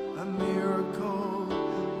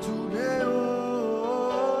today.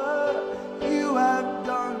 Oh, you have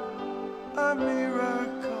done a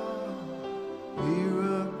miracle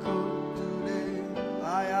today.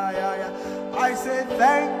 I say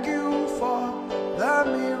thank you for the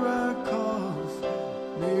miracles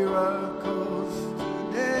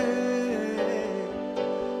today.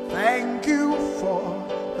 Thank you for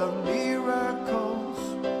the miracles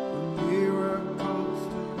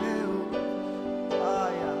today.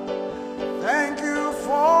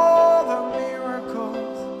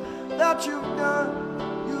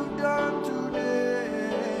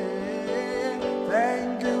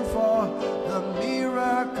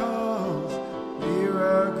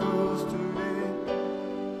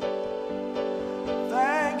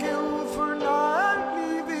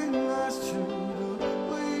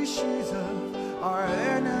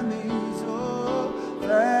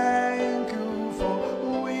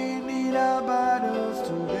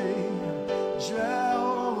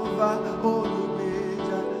 Jehovah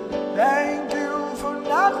Olubeja. Thank you for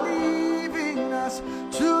not leaving us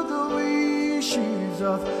to the wishes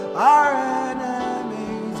of our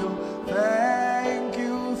enemies. Oh, thank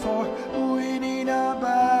you for winning our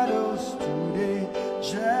battles today,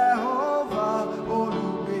 Jehovah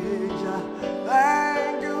Olubeja.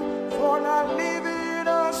 Thank you for not leaving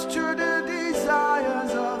us to the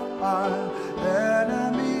desires of our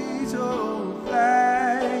enemies. Oh,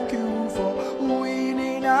 thank you for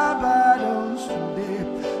winning our battles today,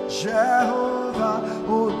 Jehovah.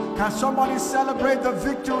 Oh, can somebody celebrate the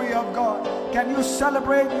victory of God? Can you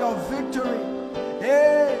celebrate your victory?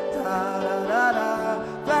 Hey, da, da, da, da.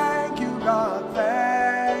 Thank you, God.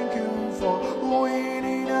 Thank you for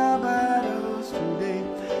winning our battles today,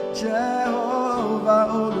 Jehovah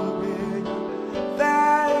Olubeja.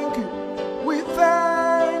 Thank you. We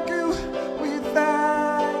thank you. We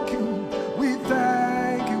thank you. We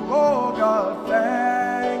thank you. Oh God,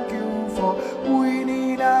 thank you for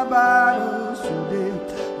winning our battles today,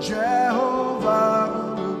 Jehovah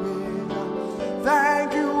Olubeja.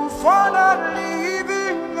 Thank you for not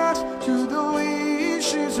leaving us to the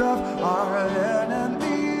wishes of our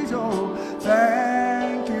enemies. Oh,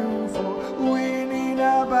 thank you for winning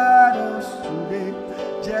our battles today,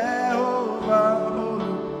 Jehovah Olubeja.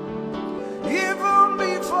 Even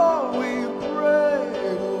before we pray,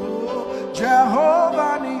 oh,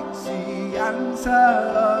 Jehovah Nisi answers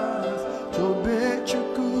us to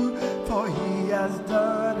Bechuku, for he has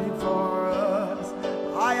done it for us.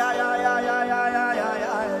 Ay, ay, ay, ay, ay, ay, ay,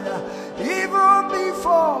 ay, ay. Even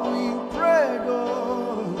before we prayed,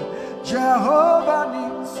 oh, Jehovah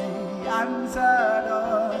Nisi answered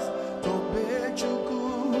us to Bechuku,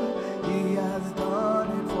 he has done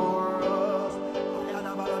it for us.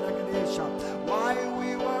 While we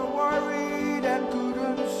were worried and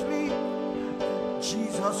couldn't sleep,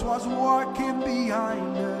 Jesus was walking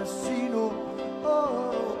behind the scene.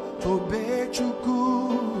 Oh, to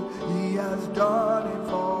Bechuku, he has done it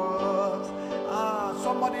for us.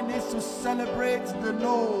 Somebody needs to celebrate the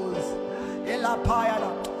nose.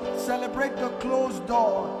 Celebrate the closed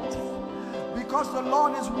doors, because the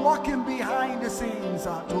Lord is walking behind the scenes.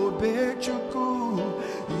 To Bechuku,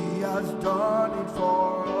 he has done it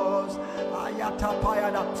for us.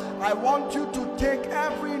 I want you to take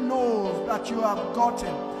every nose that you have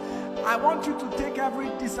gotten. I want you to take every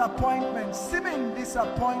disappointment, seeming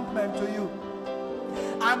disappointment to you,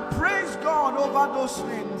 and praise God over those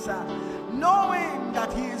things, knowing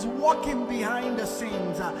that he is walking behind the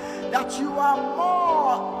scenes, that you are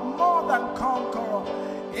more than conqueror.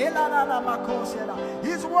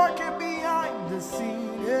 He's working behind the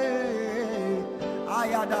scene.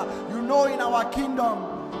 You know, in our kingdom,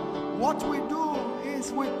 what we do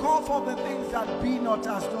is we call for the things that be not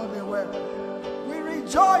as though they were. We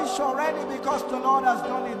rejoice already because the Lord has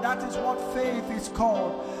done it. That is what faith is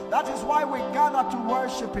called. That is why we gather to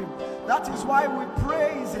worship him. That is why we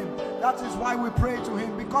praise him. That is why we pray to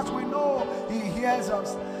him, because we know he hears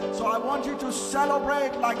us. So I want you to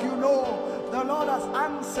celebrate like you know the Lord has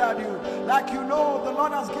answered you, like you know the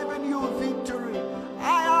Lord has given you victory.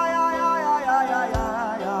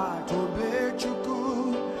 To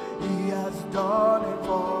Bechuku, he has done it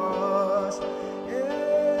for us.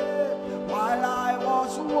 While I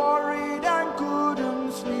was worried and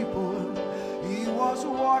couldn't sleep, he was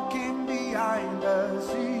walking behind the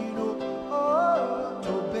scene. Oh,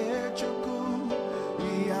 to Bechuku,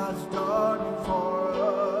 he has done it for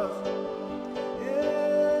us.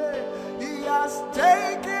 He has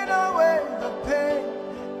taken away the pain,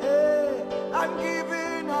 and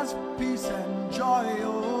given us peace and joy.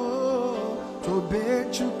 Oh, to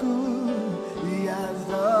Bechuku, he has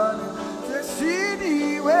done it. To see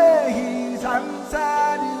the way he's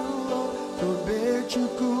answered you. To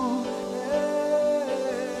Bechuku,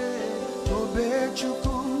 to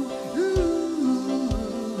Bechuku,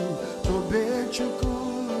 to Bechuku,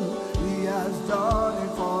 he has done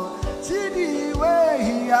it for. See the way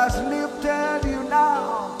he has lifted you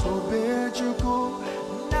now. To Bechuku,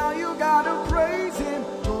 now you gotta praise him.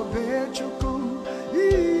 To Bechuku,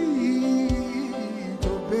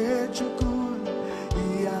 to Bechuku,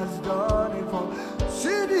 he has done it for.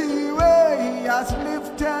 See the way he has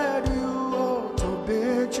lifted you. To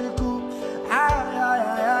Bechuku,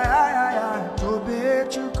 to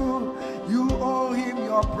Bechuku, you owe him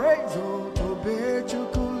your praise. Oh, to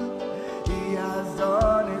Bechuku, he has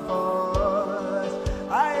done it for us.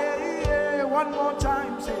 One more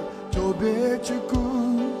time, say to Bechuku,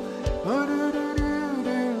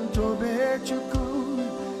 to Bechuku,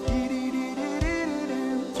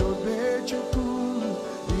 to Bechuku,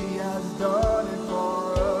 he has done it for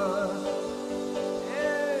us.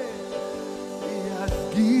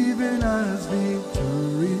 given us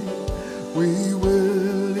victory. We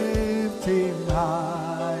will lift him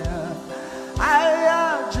higher.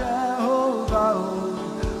 Higher, Jehovah.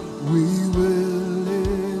 We will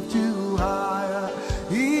lift you higher.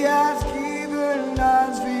 He has given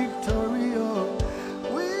us victory. Oh,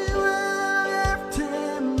 we will lift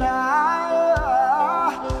him higher.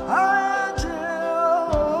 Higher,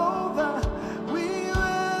 Jehovah. We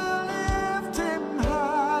will lift him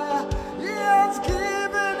higher. He has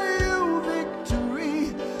given you victory.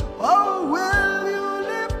 Oh, will you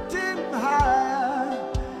lift him higher?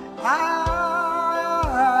 Higher.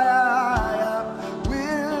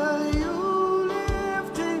 Will you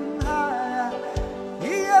lift him higher?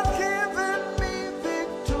 He has given me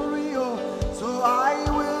victory, oh, so I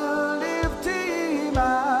will lift him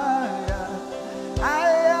higher.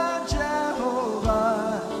 Higher,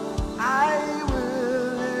 Jehovah, I will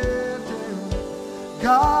lift him.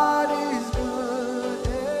 God is good,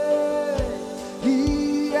 he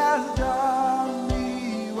has done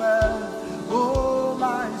me well. Oh,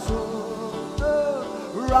 my soul,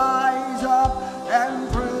 rise up and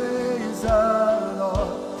praise the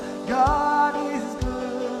Lord. God is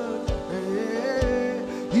good,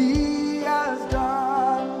 he has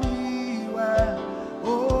done me well.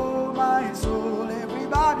 Oh, my soul,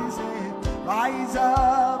 everybody say, rise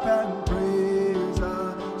up and praise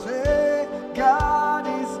the Lord. Say, God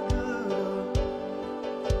is good,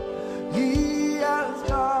 he has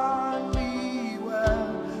done me well.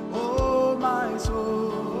 Oh, my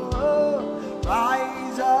soul,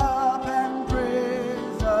 rise up and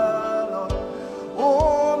praise the Lord.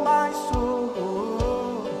 Oh, my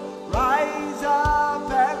soul, rise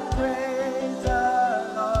up and praise the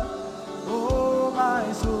Lord. Oh,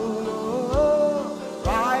 my soul,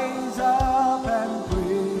 rise up and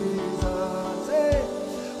praise the Lord. Say,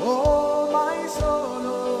 oh, my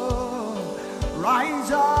soul,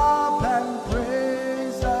 rise up and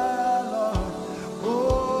praise the Lord.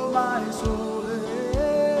 Oh, my soul,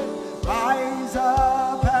 rise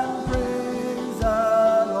up and praise the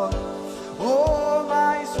Lord. Oh,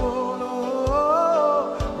 my soul,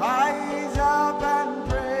 rise up and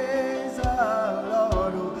praise the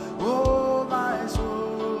Lord. Oh, my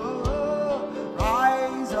soul,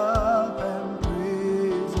 rise up and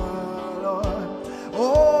praise the Lord.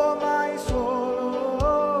 Oh, my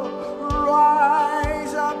soul,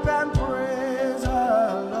 rise up and praise the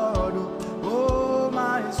Lord. Oh,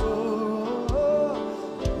 my soul,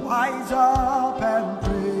 rise up and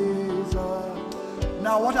praise the Lord.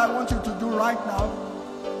 Now, what I want you to do right now,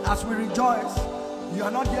 as we rejoice, you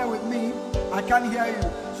are not here with me, I can't hear you.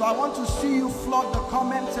 So I want to see you flood the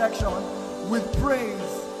comment section with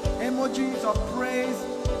praise, emojis of praise,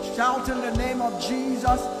 shouting the name of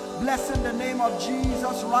Jesus, blessing the name of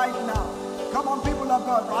Jesus right now. Come on, people of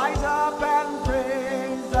God, rise up and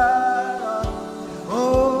praise the Lord.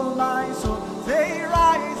 Oh, my soul, say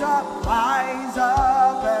rise up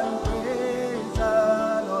and praise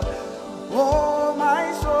the Lord. Oh,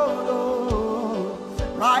 my soul,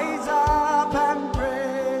 rise up and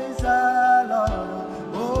praise the Lord.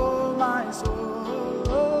 Oh, my soul,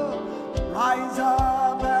 rise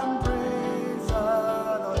up and praise the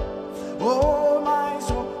Lord. Oh, my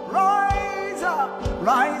soul,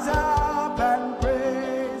 rise up and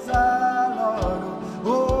praise the Lord.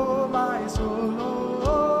 Oh, my soul,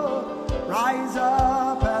 rise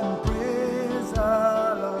up and praise the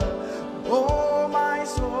Lord. Oh, my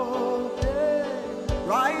soul,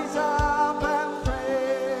 rise up and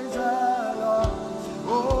praise the Lord.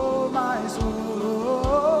 Oh, my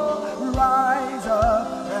soul, rise up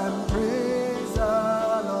and praise the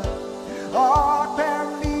Lord. Oh,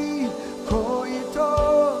 Penny, Koito,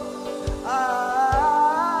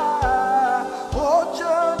 oh,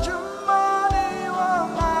 Judge, money,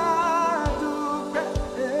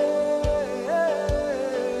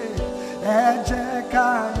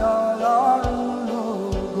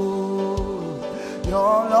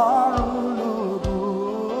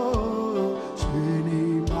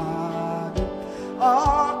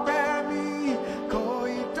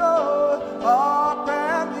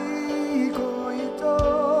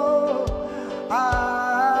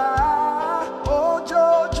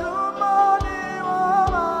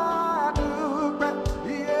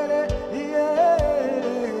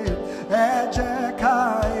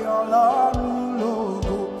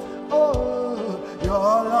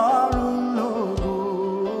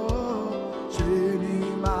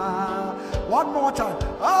 One more time.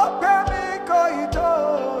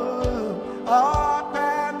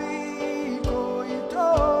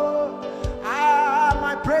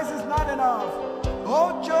 My praise is not enough.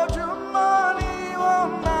 Oh, Jojo money, oh,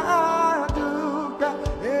 my do.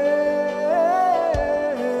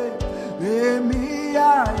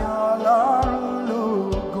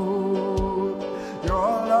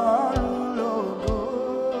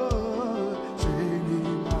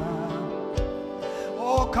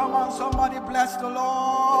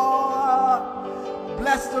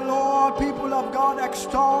 Bless the Lord, people of God.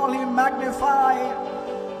 Extol him, magnify him.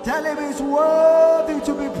 Tell him he's worthy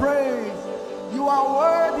to be praised. You are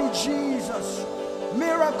worthy, Jesus.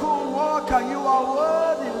 Miracle worker, you are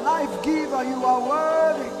worthy. Life giver, you are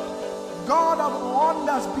worthy. God of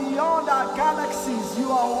wonders beyond our galaxies,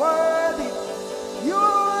 you are worthy. You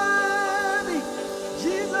are worthy.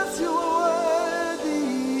 Jesus, you are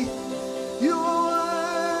worthy. You are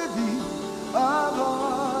worthy of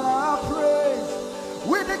all our praise.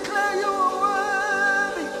 We declare you are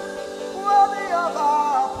worthy, worthy of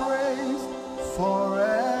our praise.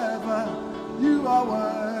 Forever you are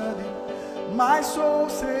worthy. My soul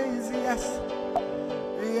says yes,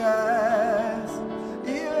 yes,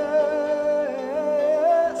 yes.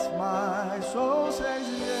 My soul says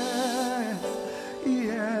yes,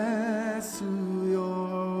 yes to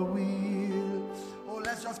your will. Oh,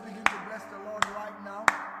 let's just begin to bless the Lord right now.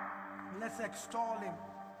 Let's extol him.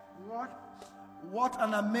 What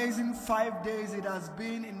an amazing 5 days it has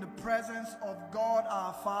been in the presence of God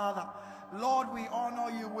our Father. Lord, we honor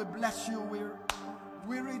you, we bless you,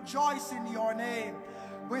 we rejoice in your name.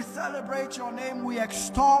 We celebrate your name, we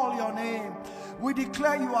extol your name. We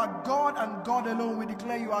declare you are God and God alone. We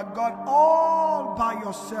declare you are God all by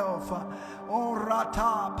yourself. Oh,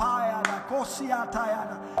 Rata, Payada,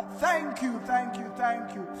 Kosiatayada. Thank you, thank you,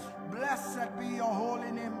 thank you. Blessed be your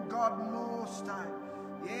holy name, God Most High.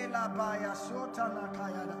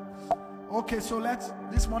 Okay, so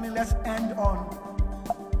this morning let's end on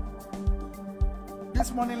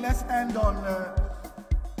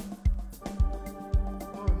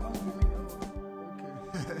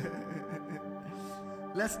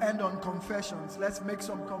let's end on confessions. Let's make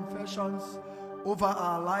some confessions over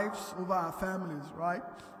our lives, over our families, right?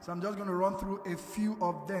 So I'm just going to run through a few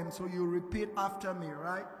of them, so you repeat after me,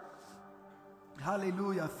 right?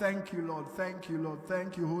 Hallelujah. Thank you, Lord. Thank you, Lord.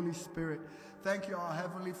 Thank you, Holy Spirit. Thank you, our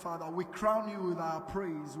Heavenly Father. We crown you with our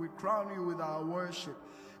praise. We crown you with our worship.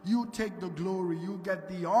 You take the glory. You get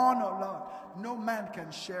the honor, Lord. No man can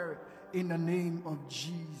share it, in the name of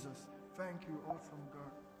Jesus. Thank you, awesome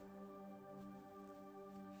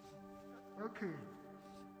God. Okay,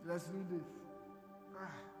 let's do this.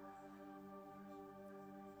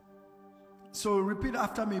 So repeat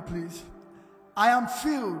after me, please. I am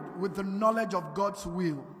filled with the knowledge of God's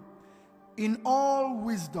will in all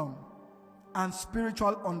wisdom and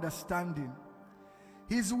spiritual understanding.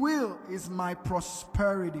 His will is my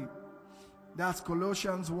prosperity. That's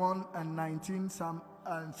Colossians 1:19, Psalm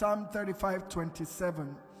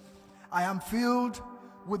 35:27. I am filled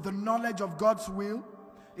with the knowledge of God's will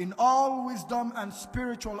in all wisdom and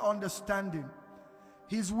spiritual understanding.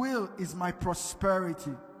 His will is my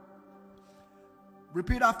prosperity.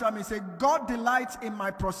 Repeat after me. Say, God delights in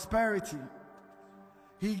my prosperity.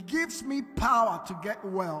 He gives me power to get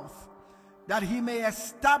wealth, that he may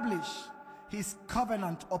establish his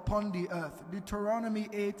covenant upon the earth. Deuteronomy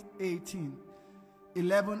 8:18,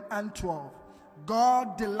 11 and 12.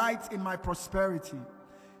 God delights in my prosperity.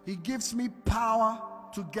 He gives me power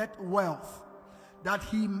to get wealth, that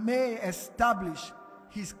he may establish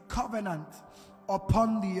his covenant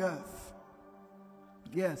upon the earth.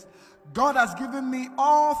 Yes. God has given me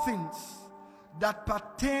all things that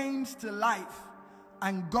pertains to life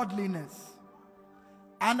and godliness,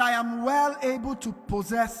 and I am well able to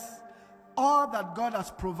possess all that God has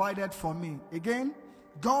provided for me. Again,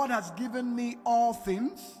 God has given me all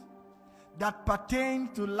things that pertain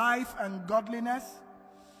to life and godliness,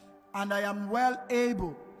 and I am well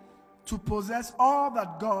able to possess all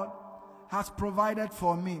that God has provided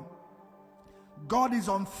for me. God is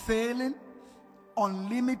unfailing,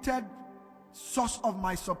 unlimited source of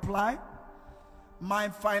my supply. My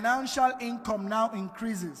financial income now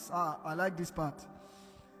increases. I like this part.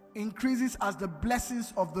 Increases as the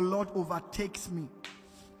blessings of the Lord overtakes me.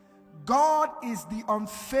 God is the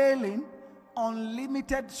unfailing,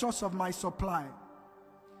 unlimited source of my supply.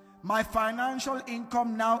 My financial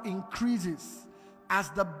income now increases as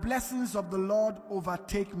the blessings of the Lord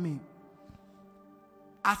overtake me.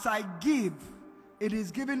 As I give, it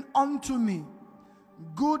is given unto me,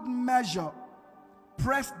 good measure,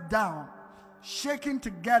 pressed down, shaken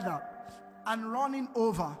together, and running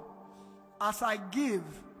over. As I give,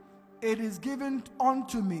 it is given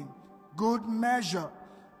unto me, good measure,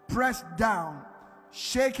 pressed down,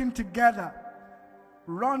 shaken together,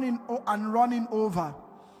 running over.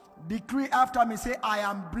 Decree after me, say, I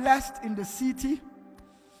am blessed in the city,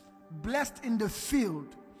 blessed in the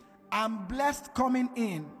field. I am blessed coming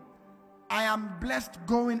in. I am blessed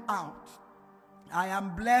going out. I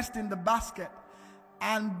am blessed in the basket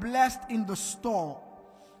and blessed in the store.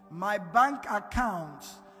 My bank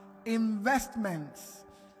accounts, investments,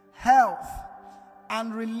 health,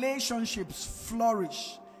 and relationships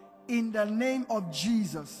flourish in the name of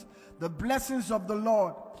Jesus. The blessings of the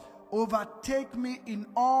Lord overtake me in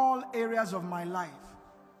all areas of my life.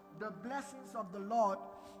 The blessings of the Lord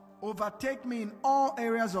overtake me in all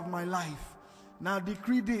areas of my life. Now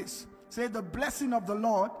decree this. Say, the blessing of the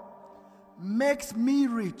Lord makes me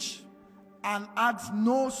rich and adds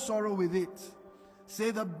no sorrow with it.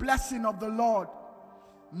 Say, the blessing of the Lord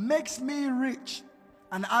makes me rich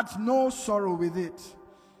and adds no sorrow with it.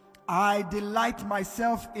 I delight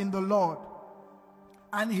myself in the Lord,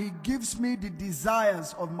 and he gives me the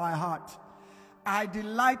desires of my heart. I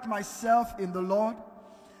delight myself in the Lord,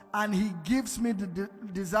 and he gives me the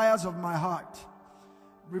desires of my heart.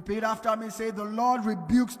 Repeat after me. Say, the Lord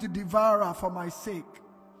rebukes the devourer for my sake.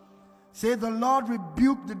 Say, the Lord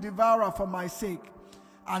rebuked the devourer for my sake.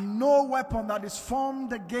 And no weapon that is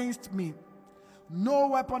formed against me, no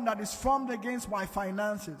weapon that is formed against my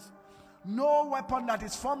finances, no weapon that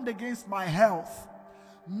is formed against my health,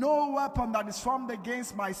 no weapon that is formed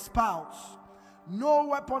against my spouse, no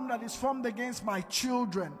weapon that is formed against my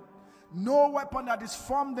children, no weapon that is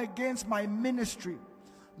formed against my ministry,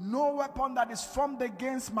 no weapon that is formed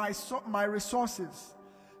against my resources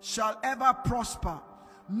shall ever prosper.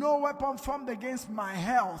 No weapon formed against my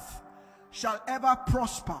health shall ever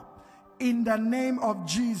prosper. In the name of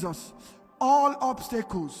Jesus, all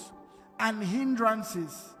obstacles and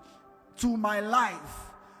hindrances to my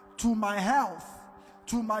life, to my health,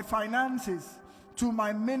 to my finances, to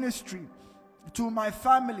my ministry, to my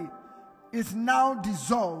family is now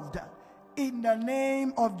dissolved. In the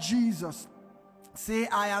name of Jesus, say,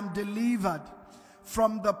 I am delivered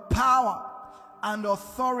from the power and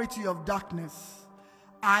authority of darkness.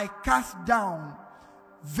 I cast down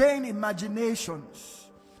vain imaginations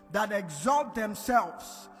that exalt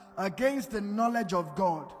themselves against the knowledge of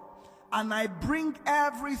God, and I bring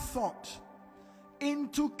every thought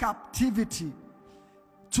into captivity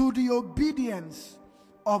to the obedience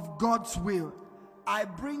of God's will. I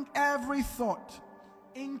bring every thought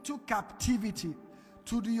into captivity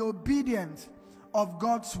to the obedience of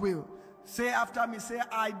God's will. Say after me. Say,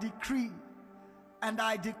 I decree and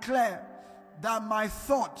I declare that my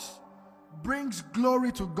thoughts brings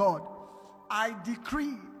glory to God. I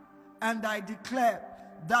decree and I declare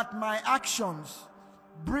that my actions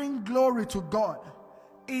bring glory to God.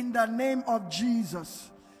 In the name of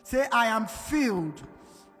Jesus, say, I am filled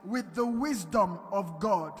with the wisdom of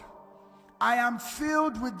God. I am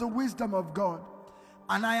filled with the wisdom of God,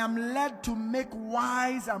 and I am led to make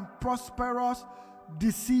wise and prosperous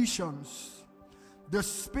decisions. The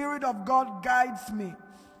Spirit of God guides me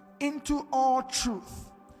into all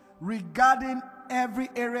truth regarding every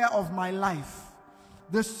area of my life.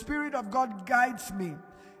 The Spirit of God guides me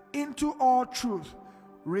into all truth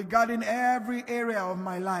regarding every area of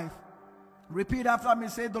my life. Repeat after me.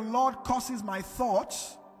 Say, the Lord causes my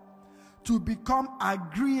thoughts to become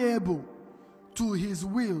agreeable to his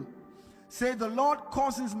will. Say, the Lord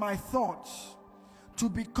causes my thoughts to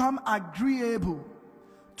become agreeable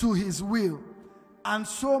to his will, and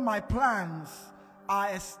so my plans are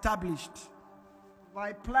established.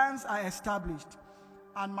 My plans are established,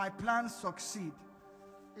 and my plans succeed.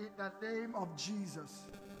 In the name of Jesus.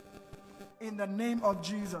 In the name of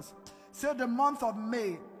Jesus. Say, the month of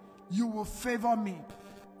May, you will favor me.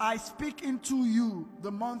 I speak into you the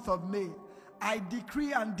month of May. I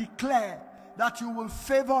decree and declare that you will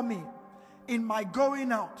favor me in my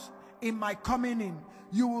going out, in my coming in.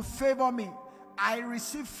 You will favor me. I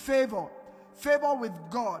receive favor. Favor with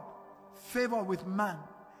God, favor with man.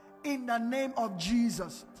 In the name of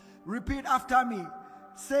Jesus. Repeat after me.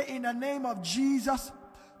 Say, in the name of Jesus,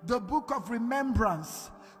 the book of remembrance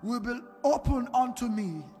will be open unto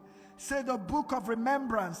me. Say, the book of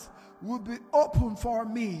remembrance will be open for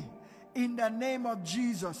me. In the name of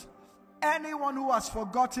Jesus. Anyone who has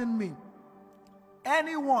forgotten me,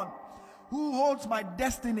 anyone who holds my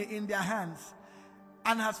destiny in their hands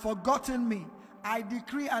and has forgotten me, I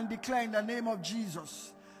decree and declare in the name of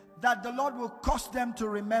Jesus that the Lord will cause them to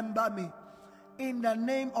remember me. In the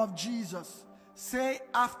name of Jesus. Say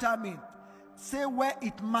after me. Say, where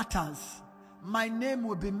it matters, my name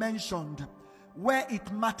will be mentioned. Where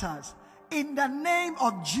it matters. In the name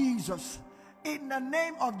of Jesus. In the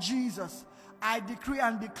name of Jesus. I decree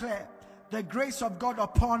and declare the grace of God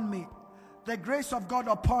upon me. The grace of God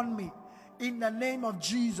upon me. In the name of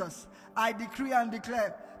Jesus. I decree and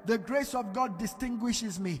declare the grace of God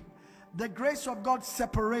distinguishes me. The grace of God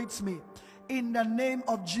separates me. In the name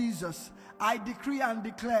of Jesus. I decree and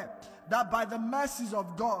declare that by the mercies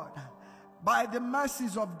of God, by the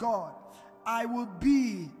mercies of God, I will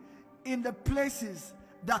be in the places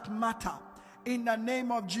that matter. In the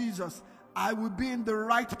name of Jesus. I will be in the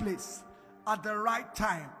right place at the right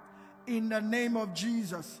time in the name of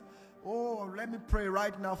Jesus. Oh, let me pray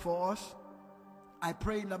right now for us. I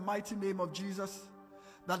pray in the mighty name of Jesus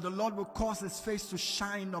that the Lord will cause his face to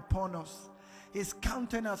shine upon us. His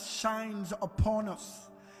countenance shines upon us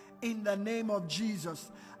in the name of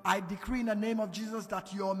Jesus. I decree in the name of Jesus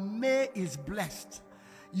that your May is blessed.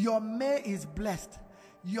 Your May is blessed.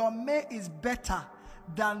 Your May is better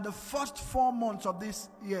than the first 4 months of this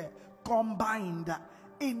year combined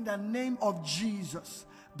in the name of Jesus.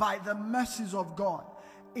 By the mercies of God,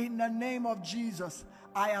 in the name of Jesus,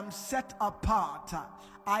 I am set apart.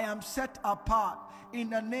 I am set apart. In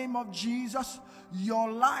the name of Jesus, your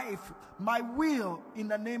life, my will, in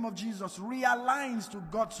the name of Jesus, realigns to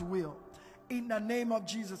God's will. In the name of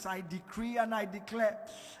Jesus, I decree and I declare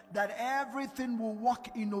that everything will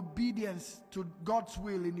walk in obedience to God's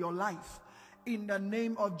will in your life. In the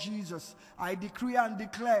name of Jesus, I decree and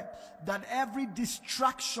declare that every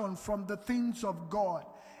distraction from the things of God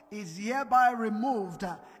is hereby removed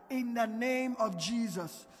in the name of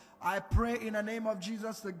Jesus. I pray in the name of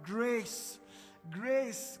Jesus the grace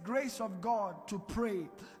of God to pray,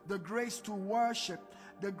 the grace to worship,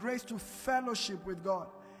 the grace to fellowship with God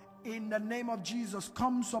in the name of Jesus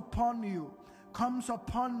comes upon you, comes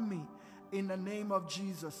upon me in the name of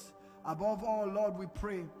Jesus. Above all, Lord, we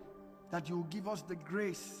pray that you will give us the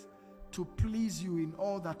grace to please you in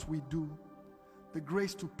all that we do. The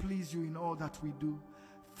grace to please you in all that we do.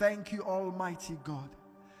 Thank you, Almighty God.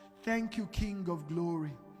 Thank you, King of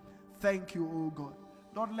glory. Thank you, O God.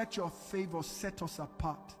 Lord, let your favor set us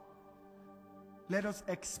apart. Let us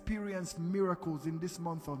experience miracles in this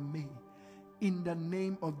month of May. In the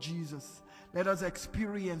name of Jesus. Let us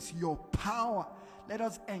experience your power. Let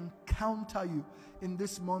us encounter you in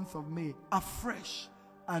this month of May afresh,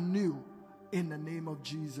 anew, in the name of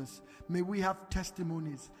Jesus. May we have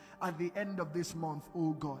testimonies at the end of this month,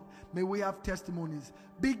 oh God. May we have testimonies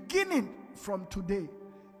beginning from today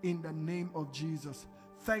in the name of Jesus.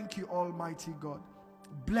 Thank you, Almighty God.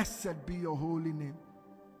 Blessed be your holy name.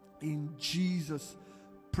 In Jesus'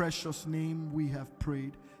 precious name we have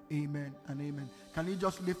prayed. Amen and amen. Can you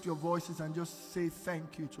just lift your voices and just say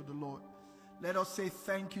thank you to the Lord? Let us say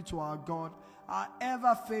thank you to our God, our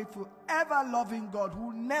ever faithful, ever loving God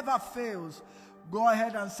who never fails. Go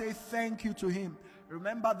ahead and say thank you to him.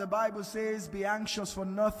 Remember, the Bible says, be anxious for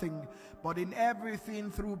nothing, but in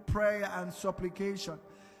everything through prayer and supplication,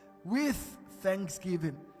 with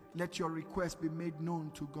thanksgiving, let your request be made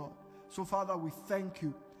known to God. So, Father, we thank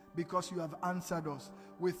you because you have answered us.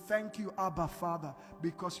 We thank you, Abba, Father,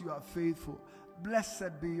 because you are faithful.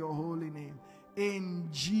 Blessed be your holy name. In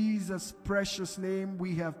Jesus' precious name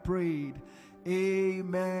we have prayed.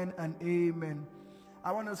 Amen and amen.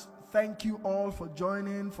 I want to thank you all for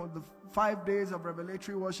joining for the 5 days of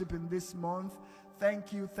revelatory worship in this month.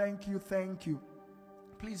 Thank you, thank you, thank you.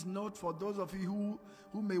 Please note, for those of you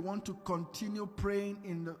who may want to continue praying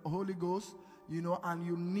in the Holy Ghost, and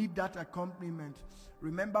you need that accompaniment.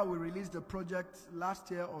 Remember, we released a project last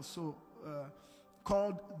year or so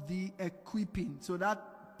called The Equipping. So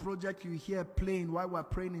that project you hear playing while we're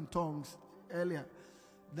praying in tongues earlier,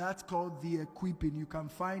 that's called The Equipping. You can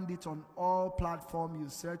find it on all platforms. You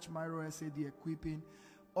search Myro SA The Equipping,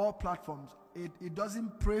 all platforms. It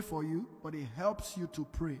doesn't pray for you, but it helps you to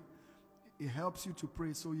pray. It helps you to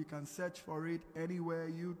pray. So you can search for it anywhere,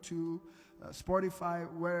 YouTube,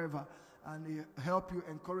 Spotify, wherever, and it help you,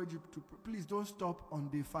 encourage you to pray. Please don't stop on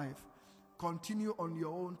day 5. Continue on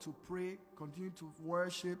your own to pray, continue to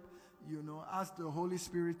worship, ask the Holy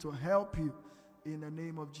Spirit to help you in the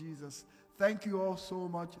name of Jesus. Thank you all so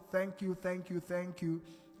much. Thank you, thank you, thank you.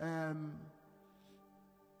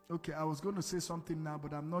 Okay, I was going to say something now,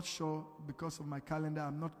 but I'm not sure because of my calendar.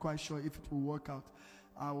 I'm not quite sure if it will work out.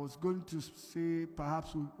 I was going to say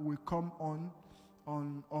perhaps we'll come on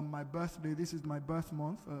my birthday. This is my birth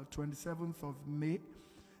month, 27th of May.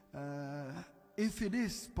 If it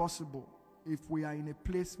is possible, if we are in a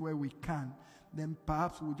place where we can, then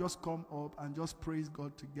perhaps we'll just come up and just praise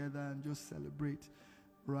God together and just celebrate,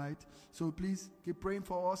 right? So please keep praying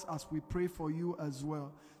for us as we pray for you as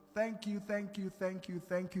well. Thank you, thank you, thank you,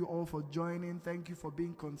 thank you all for joining. Thank you for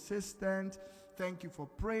being consistent. Thank you for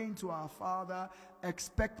praying to our Father.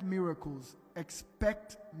 Expect miracles.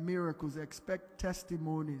 Expect miracles. Expect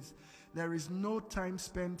testimonies. There is no time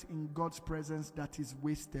spent in God's presence that is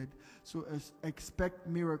wasted. So expect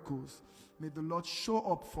miracles. May the Lord show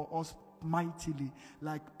up for us mightily,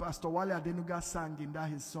 like Pastor Wale Adenuga sang in that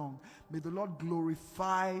his song. May the Lord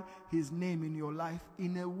glorify his name in your life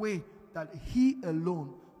in a way that he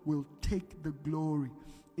alone will take the glory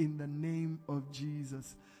in the name of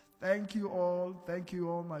Jesus. Thank you all. Thank you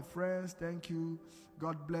all, my friends. Thank you.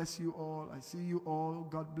 God bless you all. I see you all.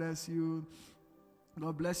 God bless you.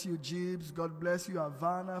 God bless you, Jibs. God bless you,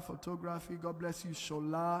 Havana Photography. God bless you,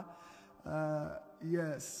 Shola.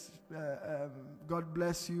 Yes. God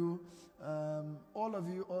bless you. All of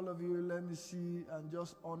you. Let me see and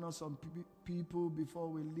just honor some people before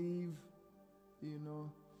we leave. You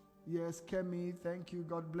know. Yes, Kemi. Thank you.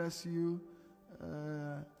 God bless you.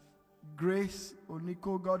 Grace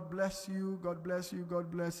Oniko. God bless you. God bless you. God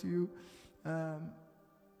bless you.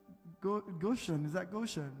 Goshen, is that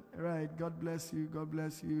Goshen? Right. God bless you. God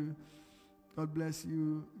bless you. God bless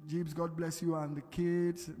you. Jeeps, God bless you and the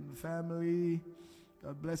kids and the family.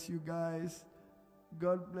 God bless you guys.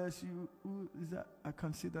 God bless you. Who is that? I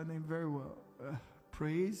can't see that name very well.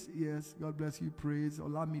 Praise. Yes. God bless you. Praise.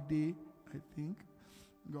 Olamide, I think.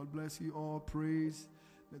 God bless you all. Praise.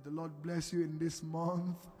 May the Lord bless you in this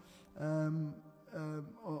month.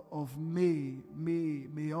 Of May.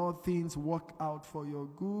 May all things work out for your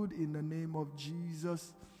good in the name of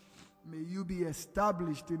Jesus. May you be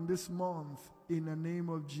established in this month in the name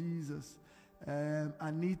of Jesus.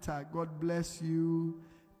 Anita, God bless you.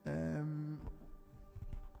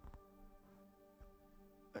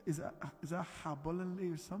 Is that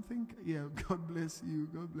Habolanle or something? Yeah, God bless you.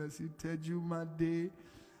 God bless you. Tejuma Day.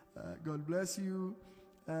 God bless you.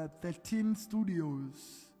 13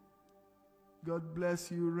 Studios. God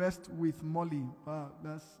bless you. Rest with Molly. Wow,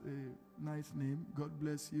 that's a nice name. God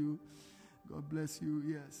bless you. God bless you.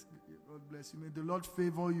 Yes. God bless you. May the Lord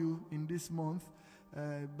favor you in this month.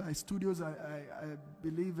 By studios, I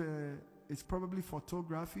believe it's probably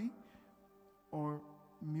photography or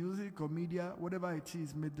music or media, whatever it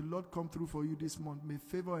is. May the Lord come through for you this month. May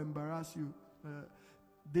favor embarrass you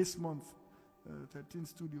this month. 13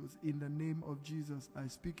 Studios. In the name of Jesus, I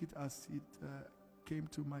speak it as it came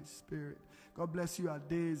to my spirit. God bless you,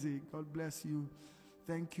 Adeze. God bless you.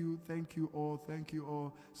 Thank you all. Thank you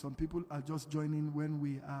all. Some people are just joining when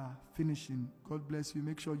we are finishing. God bless you.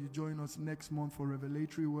 Make sure you join us next month for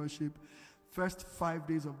Revelatory worship. First 5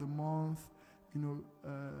 days of the month. You know,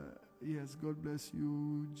 yes, God bless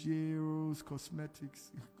you. Jeros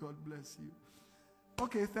Cosmetics. God bless you.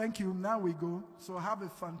 Okay, thank you. Now we go. So have a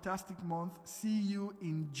fantastic month. See you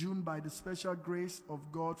in June by the special grace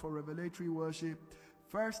of God for Revelatory worship.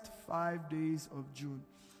 First 5 days of June.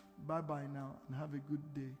 Bye-bye now and have a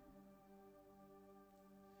good day.